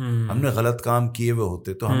ہوتی ہیں, ہم نے غلط کام کیے ہوئے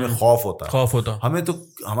ہوتے, تو ہمیں خوف ہوتا. ہمیں تو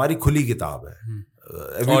ہماری کھلی کتاب ہے,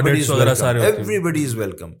 ایوریبڈی از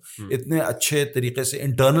ویلکم. اتنے اچھے طریقے سے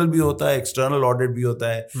انٹرنل بھی ہوتا ہے, ایکسٹرنل آڈٹ بھی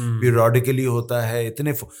ہوتا ہے, پیریوڈیکلی ہوتا ہے.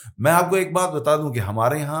 میں آپ کو ایک بات بتا دوں کہ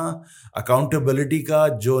ہمارے یہاں اکاؤنٹیبلٹی کا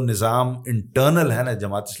جو نظام انٹرنل ہے نا,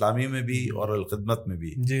 جماعت اسلامی میں بھی اور الخدمت میں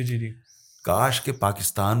بھی, جی کاش کہ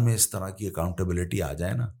پاکستان میں اس طرح کی اکاؤنٹیبلٹی آ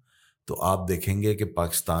جائے نا, تو آپ دیکھیں گے کہ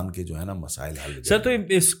پاکستان کے جو ہے نا مسائل حل ہو جائیں. سر تو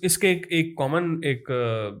اس کے ایک کامن ایک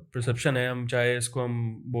پرسیپشن ہے, ہم چاہے اس کو ہم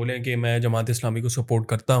بولیں کہ میں جماعت اسلامی کو سپورٹ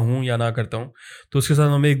کرتا ہوں یا نہ کرتا ہوں, تو اس کے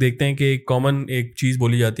ساتھ ہم ایک دیکھتے ہیں کہ ایک کامن ایک چیز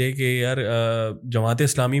بولی جاتی ہے کہ یار جماعت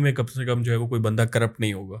اسلامی میں کم سے کم جو ہے وہ کوئی بندہ کرپٹ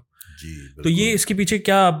نہیں ہوگا. تو یہ اس کے پیچھے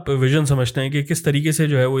کیا آپ ویژن سمجھتے ہیں کہ کس طریقے سے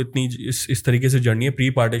جو ہے وہ اتنی اس طریقے سے جرنی ہے, پری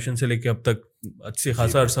پارٹیشن سے لے کے اب تک اچھے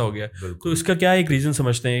خاصا عرصہ ہو گیا ہے, تو اس کا کیا ایک ریزن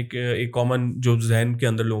سمجھتے ہیں کہ ایک کامن جو ذہن کے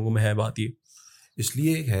اندر لوگوں میں ہے بات یہ؟ اس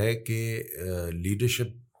لیے ہے کہ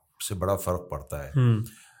لیڈرشپ سے بڑا فرق پڑتا ہے.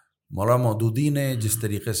 مولانا مودودی نے جس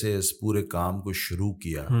طریقے سے اس پورے کام کو شروع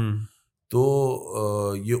کیا,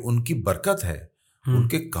 تو یہ ان کی برکت ہے, ان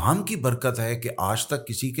کے کام کی برکت ہے کہ آج تک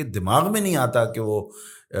کسی کے دماغ میں نہیں آتا کہ وہ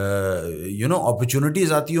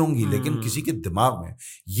اپرچونٹیز آتی ہوں گی، لیکن کسی کے دماغ میں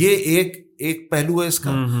یہ ایک پہلو ہے اس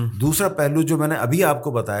کا. دوسرا پہلو جو میں نے ابھی آپ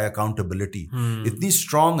کو بتایا، اکاؤنٹیبلٹی اتنی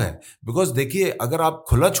اسٹرانگ ہے. بیکاز دیکھیے اگر آپ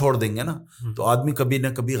کھلا چھوڑ دیں گے نا تو آدمی کبھی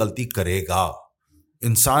نہ کبھی غلطی کرے گا.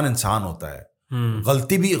 انسان ہوتا ہے،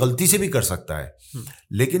 غلطی سے بھی کر سکتا ہے.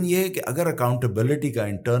 لیکن یہ ہے کہ اگر اکاؤنٹیبلٹی کا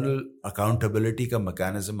انٹرنل اکاؤنٹیبلٹی کا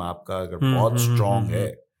میکینزم آپ کا اگر بہت اسٹرانگ ہے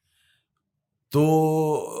تو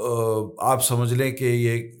آپ سمجھ لیں کہ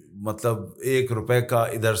یہ مطلب 1 روپے کا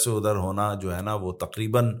ادھر سے ادھر ہونا جو ہے نا وہ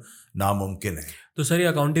تقریباً ناممکن ہے. تو سر یہ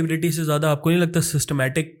اکاؤنٹیبلٹی سے زیادہ آپ کو نہیں لگتا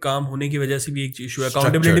سسٹمیٹک کام ہونے کی وجہ سے بھی ایک ایشو ہے؟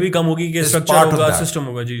 اکاؤنٹیبلٹی بھی کم ہوگی کہ اسٹرکچر ہوگا، سسٹم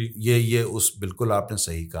ہوگا. جی یہ بالکل آپ نے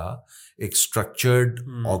صحیح کہا. ایک اسٹرکچرڈ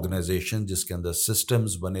آرگنائزیشن جس کے اندر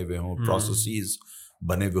سسٹمز بنے ہوئے ہوں، پروسیسز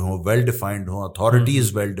بنے ہوئے ہوں، ویل ڈیفائنڈ ہوں،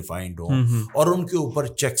 اتھارٹیز ویل ڈیفائنڈ ہوں، اور ان کے اوپر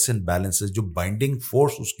چیکس اینڈ بیلنسز، جو بائنڈنگ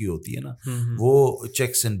فورس اس کی ہوتی ہے نا وہ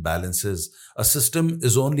checks and balances. A system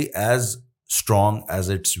is only as strong as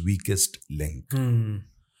its weakest link.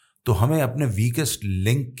 تو ہمیں اپنے ویکسٹ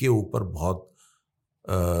لنک کے اوپر بہت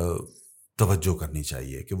توجہ کرنی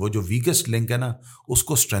چاہیے کہ وہ جو ویکسٹ لنک ہے نا اس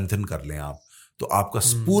کو اسٹرینتھن کر لیں آپ، تو آپ کا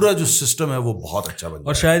پورا جو سسٹم ہے وہ بہت اچھا بن جائے.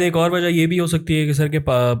 اور شاید ایک اور وجہ یہ بھی ہو سکتی ہے کہ سر کہ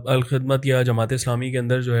الخدمت یا جماعت اسلامی کے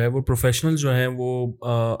اندر جو ہے وہ پروفیشنل جو ہیں وہ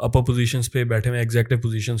اپر پوزیشنز پہ بیٹھے ہوئے ہیں، ایگزیکٹو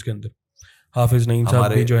پوزیشنز کے اندر. حافظ نعیم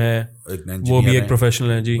صاحب بھی جو ہیں وہ بھی ایک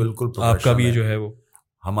پروفیشنل ہیں. جی بالکل، آپ کا بھی جو ہے وہ.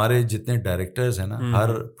 ہمارے جتنے ڈائریکٹرز ہیں نا، ہر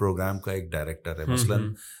پروگرام کا ایک ڈائریکٹر ہے.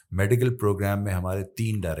 مثلاً میڈیکل پروگرام میں ہمارے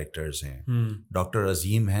 3 ڈائریکٹرز ہیں. ڈاکٹر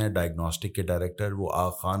عظیم ہیں ڈائگنوسٹک کے ڈائریکٹر، وہ آغا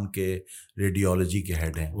خان کے ریڈیولوجی کے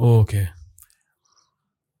ہیڈ ہیں. اوکے.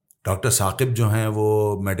 ڈاکٹر ثاقب جو ہیں وہ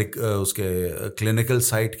اس کے کلینکل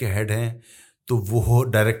سائٹ کے ہیڈ ہیں، تو وہ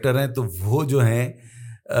ڈائریکٹر ہیں. تو وہ جو ہیں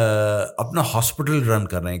اپنا ہاسپٹل رن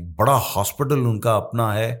کر رہے ہیں، ایک بڑا ہاسپٹل ان کا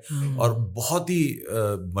اپنا ہے، اور بہت ہی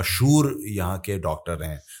مشہور یہاں کے ڈاکٹر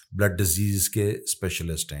ہیں، بلڈ ڈیزیز کے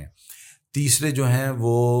اسپیشلسٹ ہیں. تیسرے جو ہیں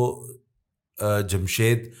وہ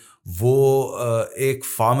جمشید، وہ ایک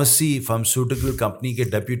فارماسیوٹیکل کمپنی کے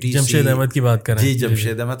ڈیپیوٹی. جمشید احمد کی بات کر رہے ہیں. جی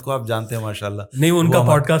جمشید احمد کو آپ جانتے ہیں ماشاء اللہ. نہیں، ان کا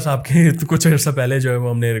پوڈ کاسٹ آپ کے کچھ عرصہ پہلے جو ہے وہ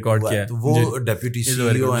ہم نے ریکارڈ کیا ہے. وہ ڈیپیوٹی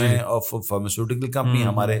CEO ہیں آف فارماسیوٹیکل کمپنی،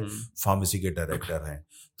 ہمارے فارمیسی کے ڈائریکٹر ہیں.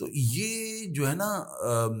 تو یہ جو ہے نا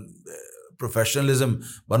پروفیشنلزم.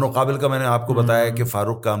 بنو قابل کا میں نے آپ کو بتایا کہ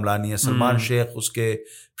فاروق کاملانی ہے. سلمان شیخ اس کے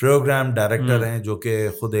پروگرام ڈائریکٹر ہیں، جو کہ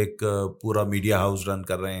خود ایک پورا میڈیا ہاؤس رن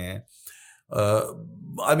کر رہے ہیں.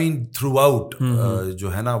 تھرو آؤٹ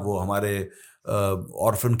جو ہے نا وہ ہمارے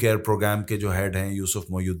آرفن کیئر پروگرام کے جو ہیڈ ہیں یوسف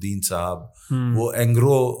محی الدین صاحب، وہ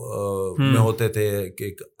اینگرو میں ہوتے تھے کہ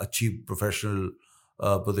ایک اچھی پروفیشنل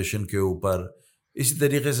پوزیشن کے اوپر. اسی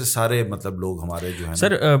طریقے سے سارے مطلب لوگ ہمارے جو ہیں.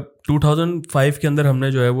 سر 2005 کے اندر ہم نے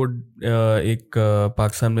جو ہے وہ ایک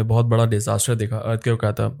پاکستان میں بہت بڑا ڈیزاسٹر دیکھا، ارتھ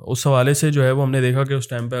کا تھا. اس حوالے سے جو ہے وہ ہم نے دیکھا کہ اس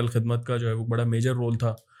ٹائم پہ الخدمت کا جو ہے وہ بڑا میجر رول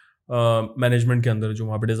تھا مینجمنٹ کے اندر، جو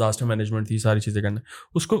وہاں پہ ڈیزاسٹر مینجمنٹ تھی، ساری چیزیں کرنا.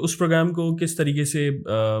 اس پروگرام کو کس طریقے سے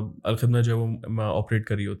الخدمت جو ہے وہ آپریٹ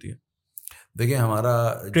کر رہی ہوتی ہے؟ دیکھیں ہمارا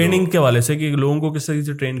ٹریننگ کے حوالے سے کہ لوگوں کو کس طریقے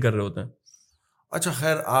سے ٹرین کر رہے ہوتے ہیں. اچھا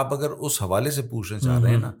خیر، آپ اگر اس حوالے سے پوچھنا چاہ رہے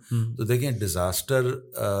ہیں نا تو دیکھیں ڈیزاسٹر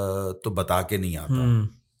تو بتا کے نہیں آتا.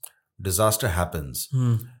 ڈیزاسٹر ہیپنز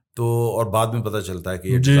تو، اور بعد میں پتہ چلتا ہے کہ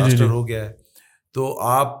یہ ڈیزاسٹر ہو گیا ہے. تو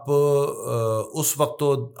آپ اس وقت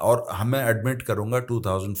تو، اور میں ایڈمٹ کروں گا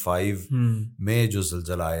 2005 میں جو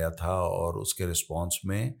زلزلہ آیا تھا اور اس کے رسپانس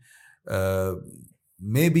میں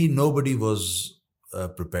may be know body was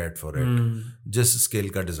prepared for it. جس اسکیل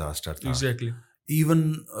کا ڈیزاسٹر تھا، even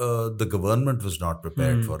the government was not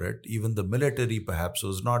prepared for it. Even the military perhaps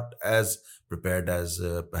was not as prepared as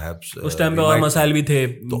perhaps us time پہ اور مسائل بھی تھے.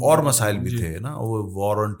 تو اور مسائل بھی تھے نا، وہ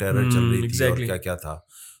وار آن ٹیرر چل رہی تھی اور کیا کیا تھا.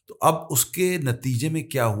 تو اب اس کے نتیجے میں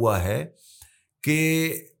کیا ہوا ہے کہ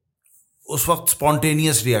اس وقت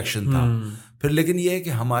اسپونٹینیس ریئیکشن تھا. پھر لیکن یہ ہے کہ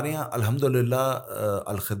ہمارے یہاں الحمدللہ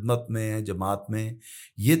الخدمت میں، جماعت میں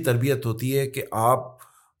یہ تربیت ہوتی ہے کہ آپ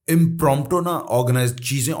امپرومپٹو نا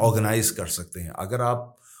چیزیں آرگنائز کر سکتے ہیں. اگر آپ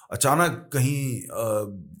اچانک کہیں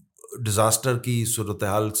ڈیزاسٹر کی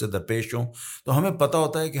صورتحال سے درپیش ہوں تو ہمیں پتہ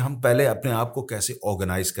ہوتا ہے کہ ہم پہلے اپنے آپ کو کیسے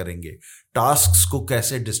آرگنائز کریں گے، ٹاسکس کو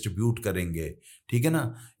کیسے ڈسٹریبیوٹ کریں گے. ٹھیک ہے نا،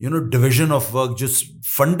 ڈویژن آف ورک، جو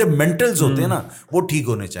فنڈامنٹلز ہوتے ہیں نا وہ ٹھیک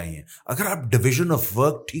ہونے چاہیے. اگر آپ ڈویژن آف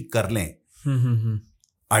ورک ٹھیک کر لیں،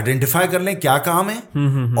 آئیڈینٹیفائی کر لیں کیا کام ہے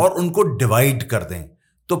اور ان کو ڈیوائڈ کر دیں،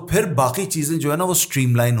 تو پھر باقی چیزیں جو ہے نا وہ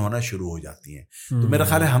اسٹریم لائن ہونا شروع ہو جاتی ہیں. تو میرا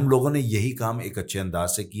خیال ہے ہم لوگوں نے یہی کام ایک اچھے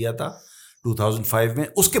انداز سے کیا تھا 2005 میں.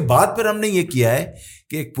 اس کے بعد پھر ہم نے یہ کیا ہے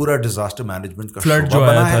کہ ایک پورا ڈیزاسٹر مینجمنٹ کا شعبہ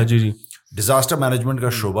بنا ہے. ڈیزاسٹر مینجمنٹ کا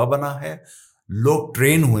شعبہ بنا ہے. لوگ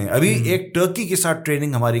ٹرین ہوئے. ابھی ایک ٹرکی کے ساتھ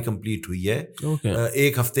ٹریننگ ہماری کمپلیٹ ہوئی ہے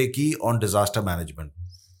 1 ہفتے کی on disaster management.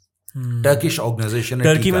 Turkish organisation ہے.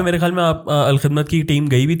 ٹرکی میں میرے خیال میں آپ الخدمت کی ٹیم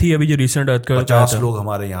گئی بھی تھی ابھی جو ریسنٹ 50 لوگ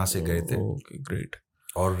ہمارے یہاں سے گئے تھے. گریٹ.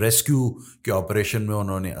 اور ریسکیو کے آپریشن میں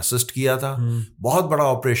انہوں نے اسسٹ کیا تھا. بہت بڑا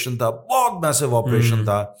آپریشن تھا, بہت میسو آپریشن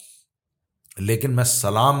تھا. لیکن میں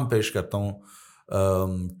سلام پیش کرتا ہوں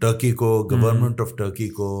ٹرکی کو, گورنمنٹ آف ٹرکی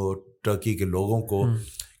کو, ٹرکی کے لوگوں کو,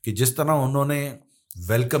 کہ جس طرح انہوں نے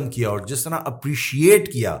ویلکم کیا اور جس طرح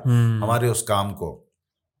اپریشیٹ کیا ہمارے اس کام کو,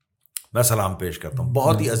 میں سلام پیش کرتا ہوں.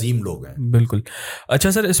 بہت ہی عظیم لوگ ہیں. بالکل.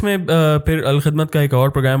 اچھا سر, اس میں پھر الخدمت کا ایک اور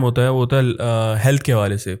پروگرام ہوتا ہے, وہ ہوتا ہے ہیلتھ کے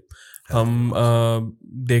حوالے سے. ہم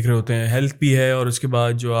دیکھ رہے ہوتے ہیں ہیلتھ بھی ہے, اور اس کے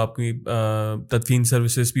بعد جو آپ کی تدفین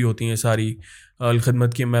سروسز بھی ہوتی ہیں ساری,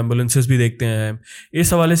 الخدمت کی ایمبولینسز بھی دیکھتے ہیں.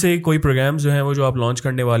 اس حوالے سے کوئی پروگرامز جو ہیں وہ جو آپ لانچ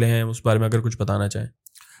کرنے والے ہیں, اس بارے میں اگر کچھ بتانا چاہیں.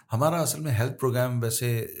 ہمارا اصل میں ہیلتھ پروگرام ویسے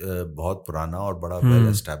بہت پرانا اور بڑا ویل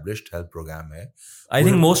اسٹیبلشڈ ہیلتھ پروگرام ہے. آئی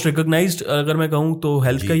تھنک موسٹ ریکگنائزڈ اگر میں کہوں تو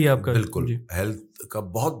ہیلتھ کا ہی آپ کا. بالکل, ہیلتھ کا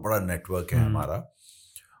بہت بڑا نیٹ ورک ہے ہمارا.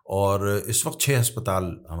 اور اس وقت 6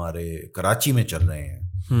 ہسپتال ہمارے کراچی میں چل رہے ہیں.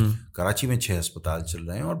 کراچی میں 6 ہسپتال چل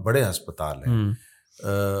رہے ہیں اور بڑے ہسپتال ہیں.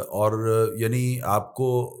 اور یعنی آپ کو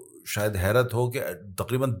شاید حیرت ہو کہ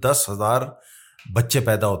تقریباً 10,000 بچے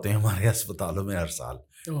پیدا ہوتے ہیں ہمارے ہسپتالوں میں ہر سال.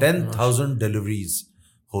 10,000 ڈیلیوریز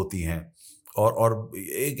ہوتی ہیں. اور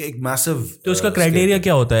ایک میسو. تو اس کا کرائٹیریا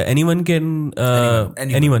کیا ہوتا ہے؟ Anyone can,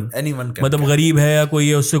 anyone مطلب غریب ہے یا کوئی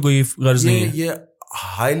ہے, اس سے کوئی غرض نہیں ہے. یہ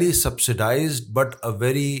highly subsidised but a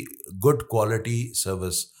very good quality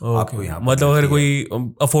service آپ کو یہاں, مطلب اگر کوئی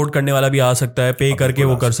افورڈ کرنے والا بھی آ سکتا ہے, پے کر کے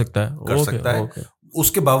وہ کر سکتا ہے.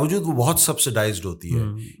 اس کے باوجود وہ بہت سبسیڈائزڈ ہوتی ہے.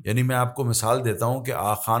 یعنی میں آپ کو مثال دیتا ہوں کہ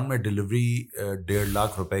آغا خان میں ڈلیوری 1.5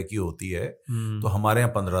 لاکھ روپے کی ہوتی ہے, تو ہمارے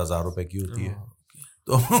یہاں 15,000 روپے کی ہوتی ہے.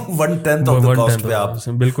 تو 1/10 آف دا کاسٹ پہ آپ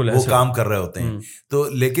بالکل وہ کام کر رہے ہوتے ہیں. تو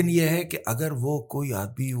لیکن یہ ہے کہ اگر وہ کوئی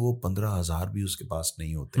آدمی, وہ 15,000 بھی اس کے پاس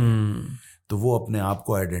نہیں ہوتے, تو وہ اپنے آپ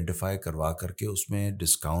کو آئیڈینٹیفائی کروا کر کے اس میں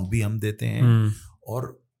ڈسکاؤنٹ بھی ہم دیتے ہیں.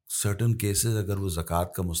 اور سرٹن کیسز اگر وہ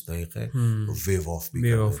زکوٰۃ کا مستحق ہے تو ویو آف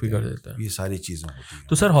بھی کر دیتا ہے. یہ ساری چیزیں ہوتی ہیں.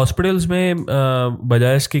 تو سر ہاسپٹلس میں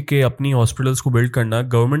بجائے اس کے کہ اپنی ہاسپٹلس کو بلڈ کرنا,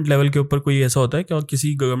 گورنمنٹ لیول کے اوپر کوئی ایسا ہوتا ہے کہ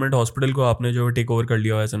کسی گورنمنٹ ہاسپٹل کو آپ نے جو ٹیک اوور کر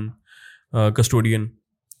لیا ہو ایز این کسٹوڈین؟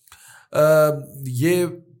 یہ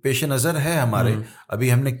پیش نظر ہے ہمارے.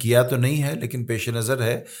 ابھی ہم نے کیا تو نہیں ہے, لیکن پیش نظر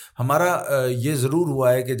ہے ہمارا. یہ ضرور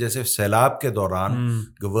ہوا ہے کہ جیسے سیلاب کے دوران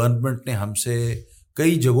گورنمنٹ نے ہم سے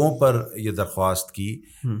کئی جگہوں پر یہ درخواست کی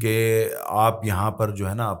کہ آپ یہاں پر جو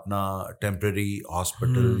ہے نا اپنا ٹیمپرری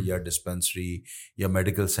ہاسپٹل یا ڈسپینسری یا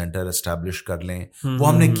میڈیکل سینٹر اسٹیبلش کر لیں. وہ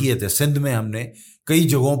ہم نے کیے تھے. سندھ میں ہم نے کئی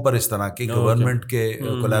جگہوں پر اس طرح کے گورنمنٹ کے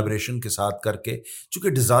کولیبریشن کے ساتھ کر کے, چونکہ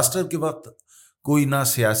ڈیزاسٹر کے وقت کوئی نہ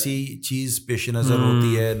سیاسی چیز پیش نظر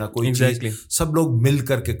ہوتی ہے نہ کوئی چیز, سب لوگ مل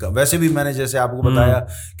کر کے. ویسے بھی میں نے جیسے آپ کو بتایا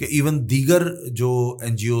کہ ایون دیگر جو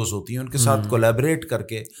NGOs ہوتی ہیں ان کے ساتھ کولیبریٹ کر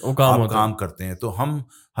کے آپ کام کرتے ہیں. تو ہم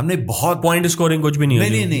نے بہت پوائنٹ اسکورنگ کچھ بھی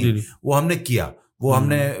نہیں, وہ ہم نے کیا. وہ ہم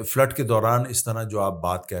نے فلڈ کے دوران اس طرح جو آپ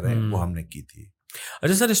بات کہہ رہے ہیں وہ ہم نے کی تھی.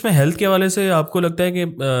 اچھا سر, اس میں ہیلتھ کے حوالے سے آپ کو لگتا ہے کہ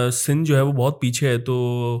سندھ جو ہے وہ بہت پیچھے ہے,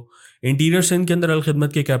 تو انٹیریئر سندھ کے اندر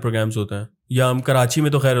الخدمت کے کیا پروگرامز ہوتے ہیں؟ یا ہم کراچی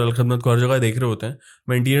میں تو خیر الخدمت کو ہر جگہ دیکھ رہے ہوتے ہیں,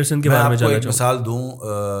 میں انٹیریئر سندھ کے بارے میں جاننا چاہوں. مثال دوں,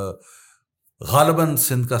 غالباً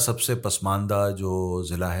سندھ کا سب سے پسماندہ جو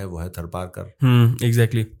ضلع ہے وہ ہے تھرپارکر.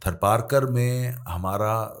 ایگزیکٹلی. تھرپارکر میں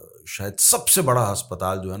ہمارا شاید سب سے بڑا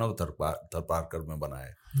ہسپتال جو ہے نا وہ تھرپارکر میں بنا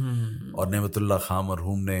ہے. اور نعمت اللہ خان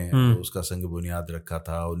مرحوم نے اس کا سنگ بنیاد رکھا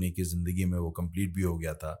تھا, انہیں کی زندگی میں وہ کمپلیٹ بھی ہو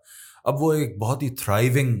گیا تھا. اب وہ ایک بہت ہی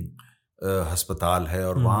تھرائیونگ ہسپتال ہے,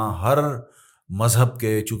 اور وہاں ہر مذہب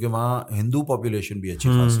کے, چونکہ وہاں ہندو پاپولیشن بھی اچھی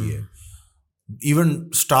خاصی ہے, ایون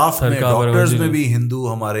اسٹاف میں ڈاکٹرز میں بھی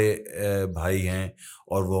ہندو ہمارے بھائی ہیں,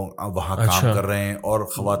 اور وہ وہاں کام کر رہے ہیں. اور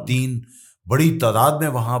خواتین بڑی تعداد میں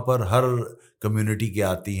وہاں پر ہر کمیونٹی کے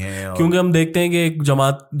آتی ہیں. کیونکہ ہم دیکھتے ہیں کہ ایک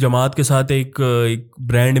جماعت کے ساتھ ایک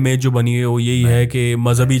برانڈ میں جو بنی ہے وہ یہی ہے کہ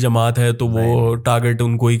مذہبی جماعت ہے, تو وہ ٹارگٹ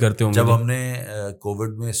ان کو ہی کرتے ہوں گے. جب ہم نے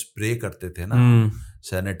کووڈ میں اسپرے کرتے تھے نا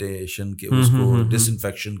سینیٹیشن کے, اس کو ڈس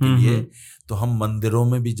انفیکشن کے لیے, تو ہم مندروں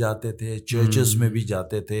میں بھی جاتے تھے, چرچز میں بھی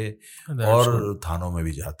جاتے تھے, اور تھانوں میں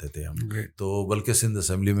بھی جاتے تھے ہم. تو بلکہ سندھ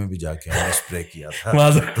اسمبلی میں بھی جا کے ہم نے اسپرے کیا تھا.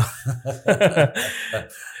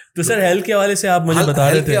 تو سر ہیلتھ کے حوالے سے آپ مجھے بتا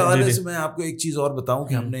رہے تھے. ہیلتھ کے حوالے سے میں آپ کو ایک چیز اور بتاؤں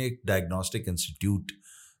کہ ہم نے ایک ڈائگنوسٹک انسٹیٹیوٹ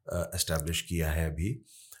اسٹیبلش کیا ہے ابھی,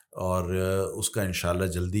 اور اس کا انشاءاللہ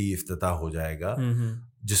جلدی افتتاح ہو جائے گا,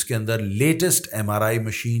 جس کے اندر latest MRI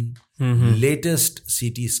machine, latest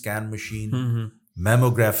CT scan machine,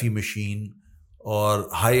 mammography machine اور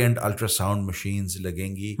high end ultrasound machines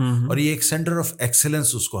لگیں گی. اور یہ ایک سینٹر آف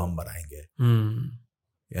ایکسلنس اس کو ہم بنائیں گے.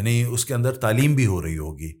 یعنی اس کے اندر تعلیم بھی ہو رہی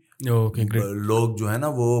ہوگی. لوگ جو ہے نا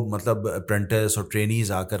وہ مطلب اپرینٹس اور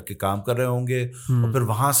ٹرینیز آ کر کے کام کر رہے ہوں گے, اور پھر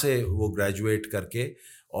وہاں سے وہ گریجویٹ کر کے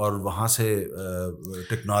اور وہاں سے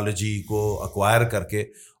ٹیکنالوجی کو ایکوائر کر کے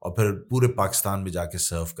اور پھر پورے پاکستان میں جا کے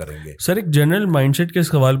سرو کریں گے. سر ایک جنرل مائنڈ سیٹ کے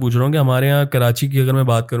سوال پوچھ رہا ہوں کہ ہمارے یہاں کراچی کی اگر میں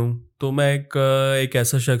بات کروں تو میں ایک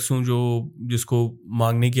ایسا شخص ہوں جس کو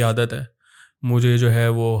مانگنے کی عادت ہے. مجھے جو ہے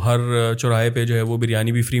وہ ہر چوراہے پہ جو ہے وہ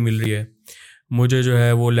بریانی بھی فری مل رہی ہے, مجھے جو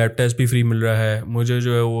ہے وہ لیب ٹیسٹ بھی فری مل رہا ہے, مجھے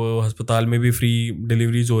جو ہے وہ ہسپتال میں بھی فری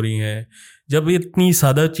ڈلیوریز ہو رہی ہیں. جب اتنی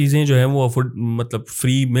سادہ چیزیں جو ہیں وہ مطلب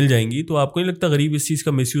فری مل جائیں گی تو آپ کو نہیں لگتا غریب اس چیز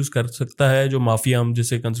کا مس یوز کر سکتا ہے, جو مافیا ہم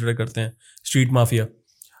جسے کنسیڈر کرتے ہیں اسٹریٹ مافیا؟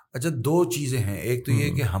 اچھا, دو چیزیں ہیں. ایک تو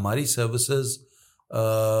یہ کہ ہماری سروسز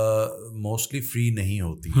موسٹلی فری نہیں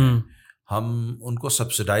ہوتی ہیں, ہم ان کو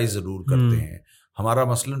سبسڈائز ضرور کرتے ہیں. ہمارا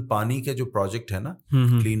مثلاً پانی کا جو پروجیکٹ ہے نا,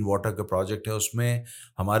 کلین واٹر کا پروجیکٹ ہے, اس میں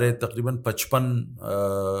ہمارے تقریباً 55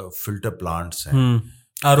 فلٹر پلانٹس ہیں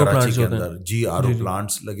کراچی کے اندر. جی, آر او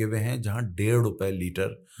پلانٹس لگے ہوئے ہیں جہاں 1.5 روپے لیٹر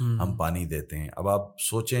ہم پانی دیتے ہیں. اب آپ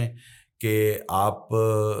سوچیں کہ آپ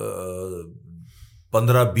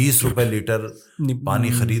 15-20 روپے لیٹر پانی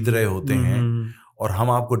خرید رہے ہوتے ہیں اور ہم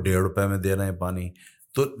آپ کو 1.5 روپے میں دے رہے ہیں پانی,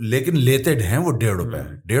 تو لیکن لیتے ہیں وہ 1.5 روپے,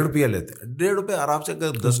 1.5 روپیہ لیتے ہیں. 1.5 روپے آرام سے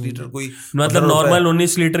 10 لیٹر کوئی مطلب نارمل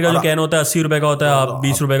 19 لیٹر کا جو کین ہوتا ہے 80 روپے کا ہوتا ہے, آپ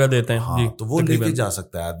 20 روپے کا دیتے ہیں. ہاں, تو وہ لے کے جا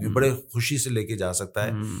سکتا ہے آدمی, بڑے خوشی سے لے کے جا سکتا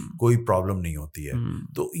ہے, کوئی پرابلم نہیں ہوتی ہے.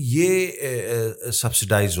 تو یہ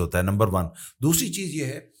سبسڈائز ہوتا ہے, نمبر 1. دوسری چیز یہ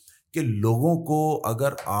ہے کہ لوگوں کو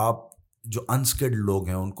اگر آپ جو انسکلڈ لوگ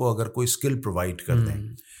ہیں ان کو اگر کوئی اسکل پرووائڈ کر دیں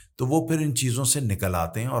تو وہ پھر ان چیزوں سے نکل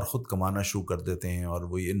آتے ہیں اور خود کمانا شروع کر دیتے ہیں, اور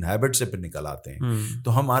وہ ان ہیبٹ سے پھر نکل آتے ہیں.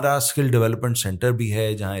 تو ہمارا اسکل ڈیولپمنٹ سینٹر بھی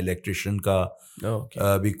ہے جہاں الیکٹریشین کا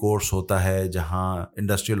بھی کورس ہوتا ہے, جہاں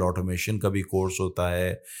انڈسٹریل آٹومیشن کا بھی کورس ہوتا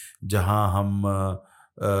ہے, جہاں ہم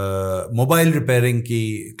موبائل ریپیئرنگ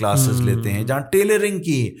کی کلاسز لیتے ہیں, جہاں ٹیلرنگ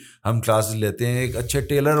کی ہم کلاسز لیتے ہیں. ایک اچھے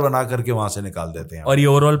ٹیلر بنا کر کے وہاں سے نکال دیتے ہیں. اور یہ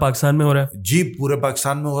اوور آل پاکستان میں ہو رہا ہے؟ جی, پورے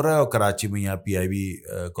پاکستان میں ہو رہا ہے, اور کراچی میں یہاں پی آئی بی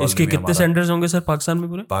کالونی. اس کے کتنے سینٹرز ہوں گے سر پاکستان میں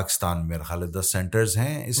پورے؟ پاکستان میں میرے خیال ہے 10 سینٹرز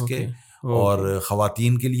ہیں اس کے, اور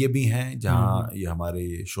خواتین کے لیے بھی ہیں جہاں یہ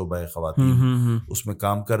ہمارے شعبہ خواتین اس میں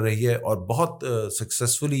کام کر رہی ہے, اور بہت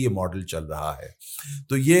سکسیسفلی یہ ماڈل چل رہا ہے.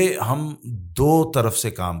 تو یہ ہم 2 طرف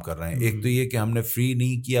سے کام کر رہے ہیں. ایک تو یہ کہ ہم نے فری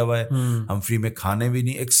نہیں کیا ہوا ہے, ہم فری میں کھانے بھی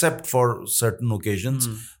نہیں, ایکسیپٹ فار سرٹن اوکیزنس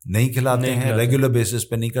نہیں کھلاتے ہیں, ریگولر بیسس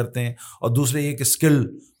پہ نہیں کرتے ہیں. اور دوسرے یہ کہ اسکل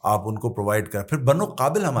آپ ان کو پرووائڈ کر. پھر بنو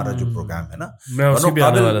قابل ہمارا جو پروگرام ہے نا, بنو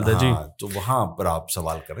قابل, تو وہاں پر آپ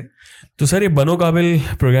سوال کریں. تو سر یہ بنو قابل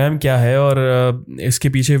پروگرام کیا ہے اور اس کے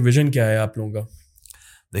پیچھے ویژن کیا ہے آپ لوگوں کا؟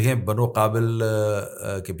 دیکھیں, بنو قابل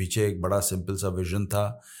کے پیچھے ایک بڑا سمپل سا ویژن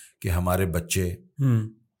تھا کہ ہمارے بچے,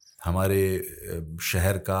 ہمارے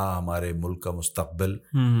شہر کا, ہمارے ملک کا مستقبل,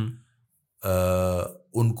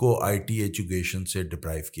 ان کو آئی ٹی ایجوکیشن سے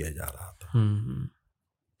ڈپرائیو کیا جا رہا تھا.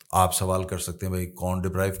 آپ سوال کر سکتے ہیں بھائی کون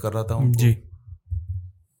ڈپرائیو کر رہا تھا ان کو؟ جی,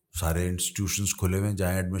 سارے انسٹیٹیوشنز کھلے ہوئے ہیں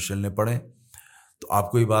جہاں ایڈمیشن لے پڑھیں. تو آپ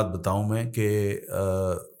کو یہ بات بتاؤں میں کہ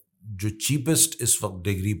جو چیپسٹ اس وقت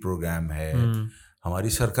ڈگری پروگرام ہے ہماری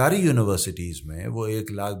سرکاری یونیورسٹیز میں, وہ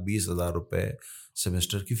 1,20,000 روپے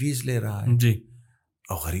سیمسٹر کی فیس لے رہا ہے. جی,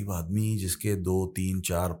 اور غریب آدمی جس کے 2, 3,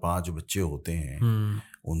 4, 5 بچے ہوتے ہیں,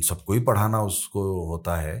 ان سب کو ہی پڑھانا اس کو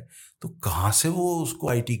ہوتا ہے, تو کہاں سے وہ اس کو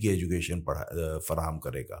آئی ٹی کی ایجوکیشن فراہم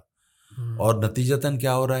کرے گا؟ اور نتیجتاً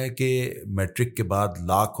کیا ہو رہا ہے کہ میٹرک کے بعد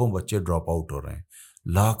لاکھوں بچے ڈراپ آؤٹ ہو رہے ہیں.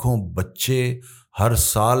 لاکھوں بچے ہر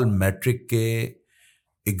سال میٹرک کے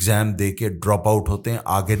ایگزام دے کے ڈراپ آؤٹ ہوتے ہیں,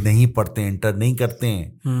 آگے نہیں پڑھتے, انٹر نہیں کرتے ہیں.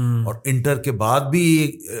 اور انٹر کے بعد بھی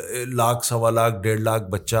 1 لاکھ, 1.25 لاکھ, 1.5 لاکھ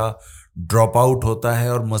بچہ ڈراپ آؤٹ ہوتا ہے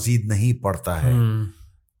اور مزید نہیں پڑھتا ہے.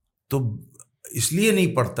 تو اس لیے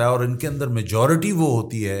نہیں پڑھتا ہے, اور ان کے اندر میجورٹی وہ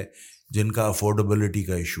ہوتی ہے جن کا افورڈیبلٹی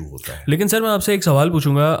کا ایشو ہوتا ہے. لیکن سر میں آپ سے ایک سوال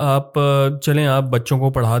پوچھوں گا, آپ چلیں آپ بچوں کو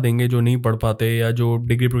پڑھا دیں گے جو نہیں پڑھ پاتے یا جو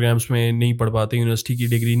ڈگری پروگرامس میں نہیں پڑھ پاتے, یونیورسٹی کی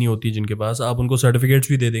ڈگری نہیں ہوتی جن کے پاس, آپ ان کو سرٹیفکیٹس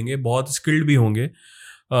بھی دے دیں گے, بہت اسکلڈ بھی ہوں گے,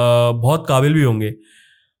 بہت قابل بھی ہوں گے.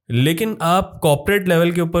 لیکن آپ کارپوریٹ لیول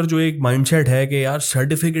کے اوپر جو ایک مائنڈ سیٹ ہے کہ یار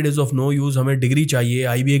certificate is of no use, ہمیں ڈگری چاہیے,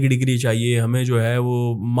 آئی بی اے کی ڈگری چاہیے, ہمیں جو ہے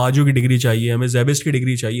وہ ماجو کی ڈگری چاہیے, ہمیں زیبسٹ کی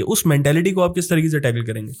ڈگری چاہیے, اس مینٹیلٹی کو آپ کس طریقے سے ٹیکل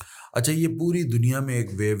کریں گے؟ اچھا, یہ پوری دنیا میں ایک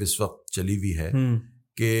ویو اس وقت چلی ہوئی ہے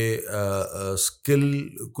کہ اسکل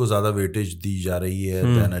کو زیادہ ویٹیج دی جا رہی ہے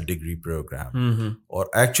دین اے ڈگری پروگرام, اور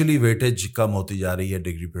ایکچولی ویٹیج کم ہوتی جا رہی ہے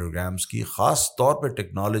ڈگری پروگرامس کی, خاص طور پہ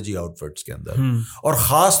ٹیکنالوجی آؤٹ فٹس کے اندر, اور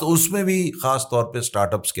اس میں بھی خاص طور پہ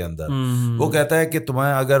اسٹارٹ اپس کے اندر. وہ کہتا ہے کہ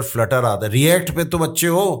تمہیں اگر فلٹر آتا ہے, ریئیکٹ پہ تم اچھے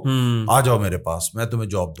ہو, آ جاؤ میرے پاس, میں تمہیں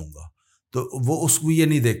جاب دوں گا. تو وہ اس کو یہ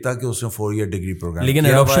نہیں دیکھتا کہ اس نے 4 ایئر ڈگری پروگرام. لیکن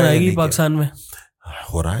ایڈاپشن آئے گی پاکستان میں,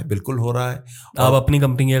 ہو رہا ہے, بالکل ہو رہا ہے. آپ اپنی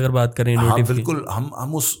کمپنی کی اگر بات کریں, ہاں بالکل,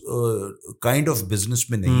 ہم اس کائنڈ آف بزنس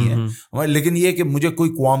میں نہیں ہیں, لیکن یہ کہ مجھے کوئی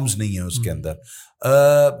کوامز نہیں ہے اس کے اندر.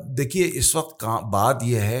 دیکھیے اس وقت بات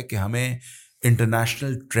یہ ہے کہ ہمیں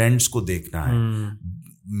انٹرنیشنل ٹرینڈز کو دیکھنا ہے.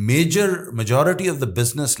 Majority of the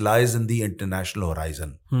business lies in the international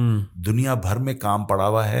horizon. دنیا بھر میں کام پڑا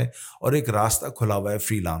ہوا ہے اور ایک راستہ کھلا ہوا ہے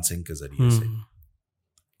فری لانسنگ کے ذریعے سے.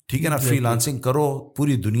 ٹھیک ہے نا, فری لانسنگ کرو,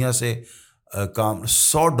 پوری دنیا سے کام.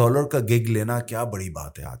 $100 کا گگ لینا کیا بڑی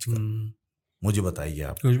بات ہے آج کل, مجھے بتائیے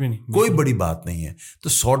آپ. کچھ بھی نہیں, کوئی بڑی بات نہیں ہے. تو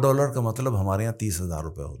 $100 کا مطلب ہمارے یہاں 30,000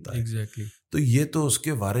 روپے ہوتا ہے. تو یہ تو اس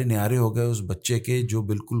کے وارے نیارے ہو گئے اس بچے کے جو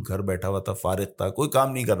بالکل گھر بیٹھا ہوا تھا, فارغ تھا, کوئی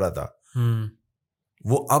کام نہیں کر رہا تھا.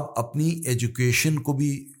 وہ اب اپنی ایجوکیشن کو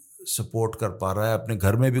بھی سپورٹ کر پا رہا ہے, اپنے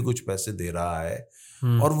گھر میں بھی کچھ پیسے دے رہا ہے,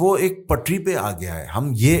 اور وہ ایک پٹری پہ آ گیا ہے.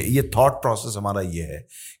 ہم یہ تھاٹ پروسیس ہمارا یہ ہے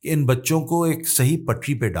کہ ان بچوں کو ایک صحیح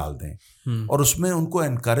پٹری پہ ڈال دیں اور اس میں ان کو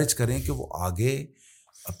انکریج کریں کہ وہ آگے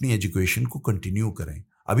اپنی ایجوکیشن کو کنٹینیو کریں.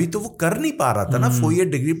 ابھی تو وہ کر نہیں پا رہا تھا نا, 4 ایئر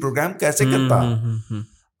ڈگری پروگرام کیسے کرتا,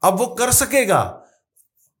 اب وہ کر سکے گا.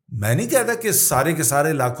 میں نہیں کہتا کہ سارے کے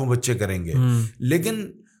سارے لاکھوں بچے کریں گے, لیکن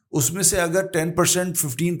اس میں سے اگر 10%,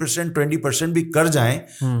 15%, 20% بھی کر جائیں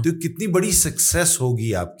تو کتنی بڑی سکسیس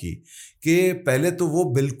ہوگی آپ کی. کہ پہلے تو وہ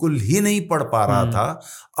بالکل ہی نہیں پڑھ پا رہا تھا,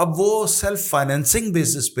 اب وہ سیلف فائنینسنگ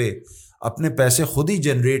بیسس پہ اپنے پیسے خود ہی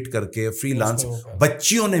جنریٹ کر کے فری لانسنگ.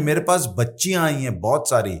 بچیوں نے, میرے پاس بچیاں آئی ہیں بہت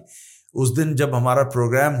ساری. اس دن جب ہمارا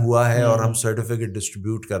پروگرام ہوا ہے اور ہم سرٹیفکیٹ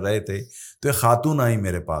ڈسٹریبیوٹ کر رہے تھے تو ایک خاتون آئی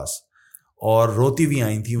میرے پاس اور روتی ہوئی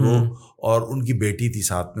آئی تھیں وہ, اور ان کی بیٹی تھی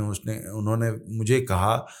ساتھ میں. انہوں نے مجھے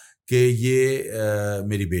کہا کہ یہ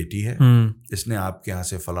میری بیٹی ہے, اس نے آپ کے یہاں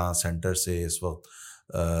سے فلاں سینٹر سے اس وقت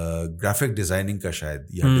گرافک ڈیزائننگ کا شاید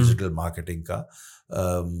یا ڈیجیٹل مارکیٹنگ کا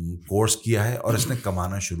کورس کیا ہے اور اس نے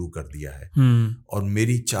کمانا شروع کر دیا ہے. اور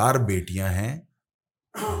میری 4 بیٹیاں ہیں,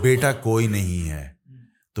 بیٹا کوئی نہیں ہے.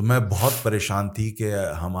 تو میں بہت پریشان تھی کہ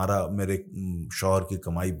میرے شوہر کی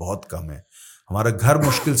کمائی بہت کم ہے, ہمارا گھر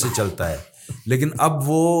مشکل سے چلتا ہے, لیکن اب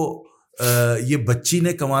وہ یہ بچی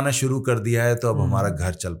نے کمانا شروع کر دیا ہے تو اب ہمارا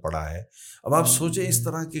گھر چل پڑا ہے. اب آپ سوچیں اس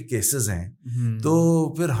طرح کے کیسز ہیں تو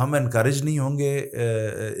پھر ہم انکریج نہیں ہوں گے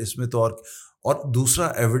اس میں. تو اور دوسرا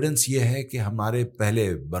ایویڈنس یہ ہے کہ ہمارے پہلے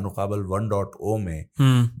بنو قابل 1.0 میں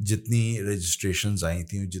جتنی رجسٹریشنز آئی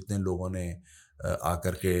تھیں, جتنے لوگوں نے آ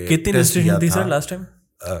کر کے کتنی رجسٹریشن تھی سر لاسٹ ٹائم؟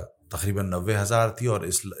 تقریباً 90,000 تھی اور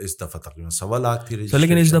اس دفعہ تقریباً 1.25 تھی.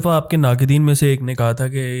 لیکن اس دفعہ آپ کے ناقدین میں سے ایک نے کہا تھا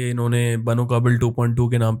کہ انہوں نے بنو قابل 2.2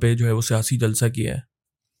 کے نام پہ جو ہے وہ سیاسی جلسہ کیا ہے.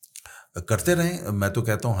 کرتے رہیں, میں تو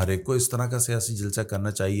کہتا ہوں ہر ایک کو اس طرح کا سیاسی جلسہ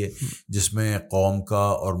کرنا چاہیے جس میں قوم کا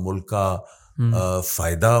اور ملک کا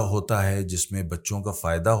فائدہ ہوتا ہے, جس میں بچوں کا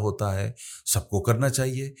فائدہ ہوتا ہے. سب کو کرنا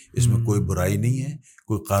چاہیے, اس میں کوئی برائی نہیں ہے,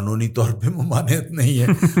 کوئی قانونی طور پہ ممانعت نہیں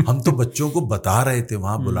ہے. ہم تو بچوں کو بتا رہے تھے,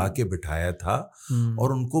 وہاں بلا کے بٹھایا تھا اور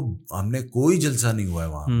ان کو ہم نے, کوئی جلسہ نہیں ہوا ہے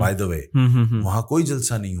وہاں, بائی دا وے وہاں کوئی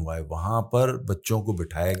جلسہ نہیں ہوا ہے. وہاں پر بچوں کو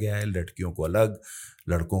بٹھایا گیا ہے, لڑکیوں کو الگ,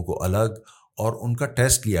 لڑکوں کو الگ, اور ان کا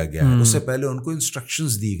ٹیسٹ لیا گیا ہے. اس سے پہلے ان کو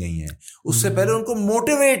انسٹرکشنز دی گئی ہیں, اس سے پہلے ان کو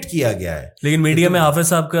موٹیویٹ کیا گیا ہے. لیکن میڈیا میں حافظ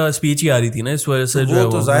صاحب کا اسپیچ ہی آ رہی تھی نا, اس وجہ سے وہ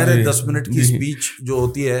تو ظاہر ہے 10 منٹ کی اسپیچ جو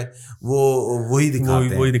ہوتی ہے وہی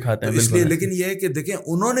دکھاتے ہیں. اس لیے لیکن یہ ہے کہ دیکھیں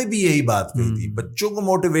انہوں نے بھی یہی بات کہی تھی, بچوں کو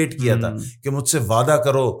موٹیویٹ کیا تھا کہ مجھ سے وعدہ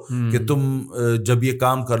کرو کہ تم جب یہ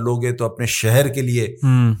کام کر لو گے تو اپنے شہر کے لیے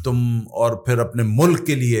تم اور پھر اپنے ملک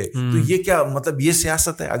کے لیے. تو یہ کیا مطلب, یہ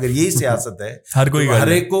سیاست ہے؟ اگر یہی سیاست ہے ہر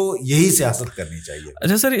ایک کو یہی سیاست کرنی چاہیے.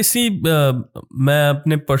 اچھا سر, اسی میں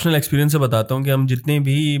اپنے پرسنل ایکسپیرینس سے بتاتا ہوں کہ ہم جتنے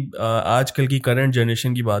بھی آج کل کی کرنٹ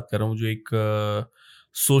جنریشن کی بات کر رہا ہوں, جو ایک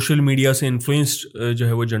سوشل میڈیا سے انفلوئنسڈ جو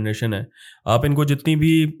ہے وہ جنریشن ہے, آپ ان کو جتنی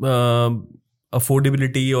بھی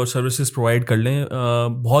افورڈیبلٹی اور سروسز پرووائڈ کر لیں,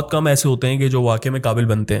 بہت کم ایسے ہوتے ہیں کہ جو واقعی میں قابل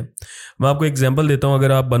بنتے ہیں. میں آپ کو ایگزامپل دیتا ہوں.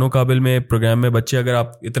 اگر آپ بنو قابل میں پروگرام میں بچے, اگر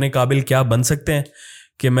آپ اتنے قابل کیا بن سکتے ہیں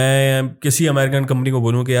کہ میں کسی امریکن کمپنی کو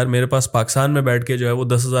بولوں کہ یار میرے پاس پاکستان میں بیٹھ کے جو ہے وہ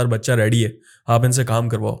 10,000 بچہ ریڈی ہے, آپ ان سے کام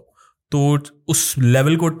کرواؤ, تو اس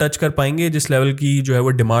لیول کو ٹچ کر پائیں گے جس لیول کی جو ہے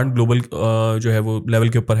وہ ڈیمانڈ گلوبل جو ہے وہ لیول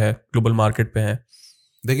کے اوپر ہے, گلوبل مارکیٹ پہ ہے.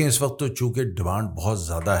 دیکھیں اس وقت تو چونکہ ڈیمانڈ بہت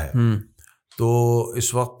زیادہ ہے تو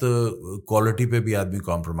اس وقت کوالٹی پہ بھی آدمی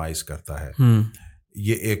کمپرومائز کرتا ہے.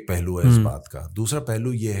 یہ ایک پہلو ہے اس بات کا. دوسرا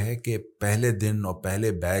پہلو یہ ہے کہ پہلے دن اور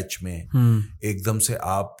پہلے بیچ میں ایک دم سے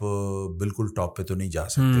آپ بالکل ٹاپ پہ تو نہیں جا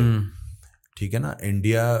سکتے. ٹھیک ہے نا,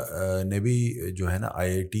 انڈیا نے بھی جو ہے نا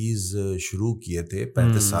IITs شروع کیے تھے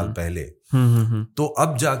 35 سال پہلے, تو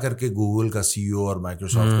اب جا کر کے گوگل کا CEO اور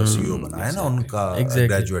مائکروسافٹ کا CEO بنا ہے نا, ان کا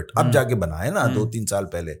گریجویٹ اب جا کے بنا ہے نا, 2-3 سال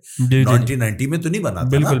پہلے 1990 میں تو نہیں بنا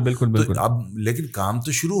تھا نا. تو اب لیکن کام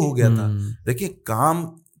تو شروع ہو گیا تھا. دیکھیے کام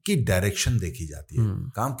کی ڈائریکشن دیکھی جاتی ہے,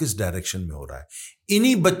 کام کس ڈائریکشن میں ہو رہا ہے.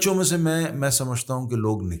 انہی بچوں میں سے میں سمجھتا ہوں کہ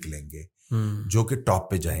لوگ نکلیں گے جو کہ ٹاپ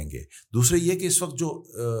پہ جائیں گے. دوسرے یہ کہ اس وقت جو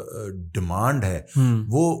ڈیمانڈ ہے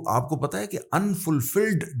وہ آپ کو پتا ہے کہ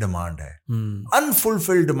انفلفلڈ ڈیمانڈ ہے,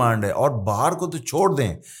 انفلفلڈ ڈیمانڈ ہے. اور باہر کو تو چھوڑ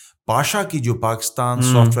دیں, پاشا کی جو Pakistan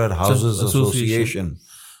soft where houses association,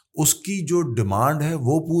 اس کی جو ڈیمانڈ ہے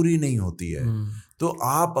وہ پوری نہیں ہوتی ہے. تو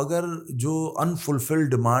آپ اگر جو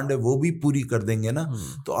انفلفلڈ ڈیمانڈ ہے وہ بھی پوری کر دیں گے نا,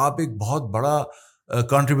 تو آپ ایک بہت بڑا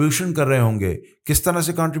کنٹریبیوشن کر رہے ہوں گے. کس طرح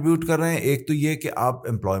سے کنٹریبیوٹ کر رہے ہیں؟ ایک تو یہ کہ آپ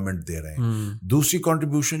امپلائمنٹ دے رہے ہیں, دوسری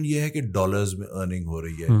کنٹریبیوشن یہ ہے کہ ڈالرز میں ارننگ ہو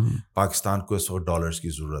رہی ہے. پاکستان کو اس وقت ڈالرز کی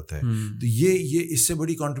ضرورت ہے. تو یہ اس سے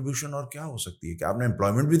بڑی کنٹریبیوشن اور کیا ہو سکتی ہے کہ آپ نے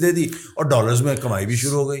امپلائمنٹ بھی دے دی اور ڈالرز میں کمائی بھی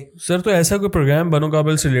شروع ہو گئی. سر تو ایسا کوئی پروگرام بنو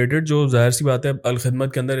قابل سے ریلیٹڈ جو ظاہر سی بات ہے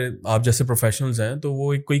الخدمت کے اندر آپ جیسے پروفیشنلز ہیں تو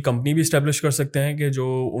وہ کوئی کمپنی بھی اسٹیبلش کر سکتے ہیں کہ جو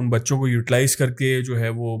ان بچوں کو یوٹیلائز کر کے جو ہے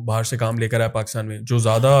وہ باہر سے کام لے کر آئے پاکستان میں, جو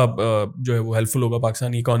زیادہ جو ہے وہ ہیلپ فل ہوگا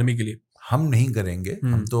پاکستانی اکانومی کے لیے. ہم نہیں کریں گے,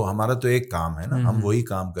 ہمارا تو ایک کام ہے نا, ہم وہی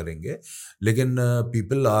کام کریں گے. لیکن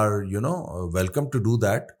people are welcome to do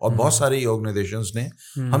that. اور بہت ساری آرگنائزیشنز نے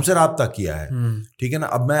ہم سے رابطہ کیا ہے, ٹھیک ہے نا.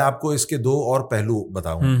 اب میں آپ کو اس کے 2 اور پہلو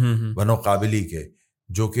بتاؤں بنو قابلی کے,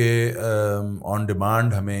 جو کہ آن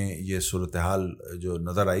ڈیمانڈ ہمیں یہ صورتحال جو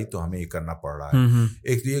نظر آئی تو ہمیں یہ کرنا پڑ رہا ہے.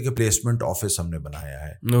 ایک تو یہ کہ پلیسمنٹ آفس ہم نے بنایا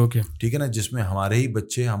ہے, ٹھیک ہے نا, جس میں ہمارے ہی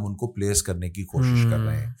بچے ہم ان کو پلیس کرنے کی کوشش کر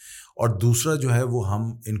رہے ہیں. اور دوسرا جو ہے وہ ہم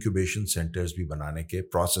انکیوبیشن سینٹرز بھی بنانے کے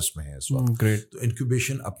پروسیس میں ہیں اس وقت. تو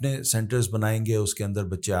انکیوبیشن اپنے سینٹرز بنائیں گے, اس کے اندر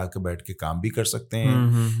بچے آ کے بیٹھ کے کام بھی کر سکتے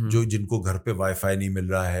ہیں. جو جن کو گھر پہ وائی فائی نہیں مل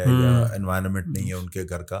رہا ہے یا انوائرمنٹ نہیں ہے ان کے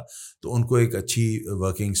گھر کا, تو ان کو ایک اچھی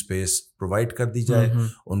ورکنگ اسپیس پرووائڈ کر دی جائے.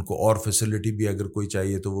 ان کو اور فیسلٹی بھی اگر کوئی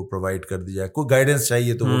چاہیے تو وہ پرووائڈ کر دی جائے, کوئی گائیڈنس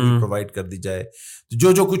چاہیے تو وہ بھی پرووائڈ کر دی جائے.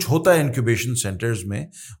 جو کچھ ہوتا ہے انکیوبیشن سینٹرز میں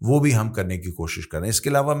وہ بھی ہم کرنے کی کوشش کریں. اس کے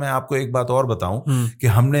علاوہ میں آپ کو ایک بات اور بتاؤں کہ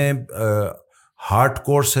ہم نے ہارڈ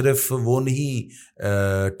کورس صرف وہ نہیں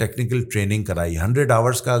ٹیکنیکل ٹریننگ کرائی. 100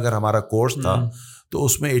 آورس کا اگر ہمارا کورس تھا تو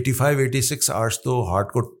اس میں 85-86 آورس تو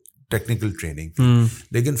ہارڈ کور ٹیکنیکل ٹریننگ تھی,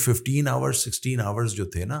 لیکن 15 آورس 16 آورس جو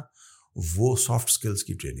تھے نا وہ سافٹ اسکلس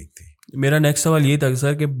کی ٹریننگ تھی. میرا نیکسٹ سوال یہ تھا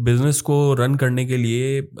سر کہ بزنس کو رن کرنے کے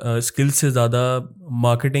لیے اسکلس سے زیادہ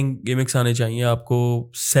مارکیٹنگ گیمکس آنے چاہیے آپ کو,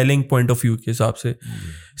 سیلنگ پوائنٹ آف ویو کے حساب سے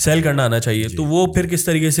سیل کرنا آنا چاہیے. تو وہ پھر کس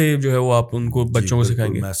طریقے سے جو ہے وہ آپ ان کو بچوں کو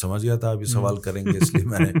سکھائیں گے؟ میں سمجھ گیا تھا آپ یہ سوال کریں گے اس لیے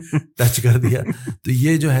میں نے ٹچ کر دیا. تو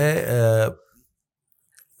یہ جو ہے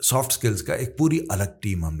سافٹ اسکلس کا ایک پوری الگ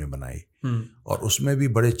ٹیم ہم نے بنائی, اور اس میں بھی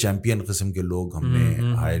بڑے چیمپئن قسم کے لوگ ہم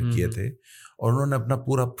نے ہائر کیے تھے, اور انہوں نے اپنا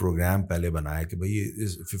پورا پروگرام پہلے بنایا کہ بھائی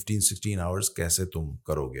 15-16 آورس کیسے تم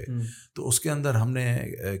کرو گے. تو اس کے اندر ہم نے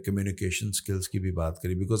کمیونیکیشن سکلز کی بھی بات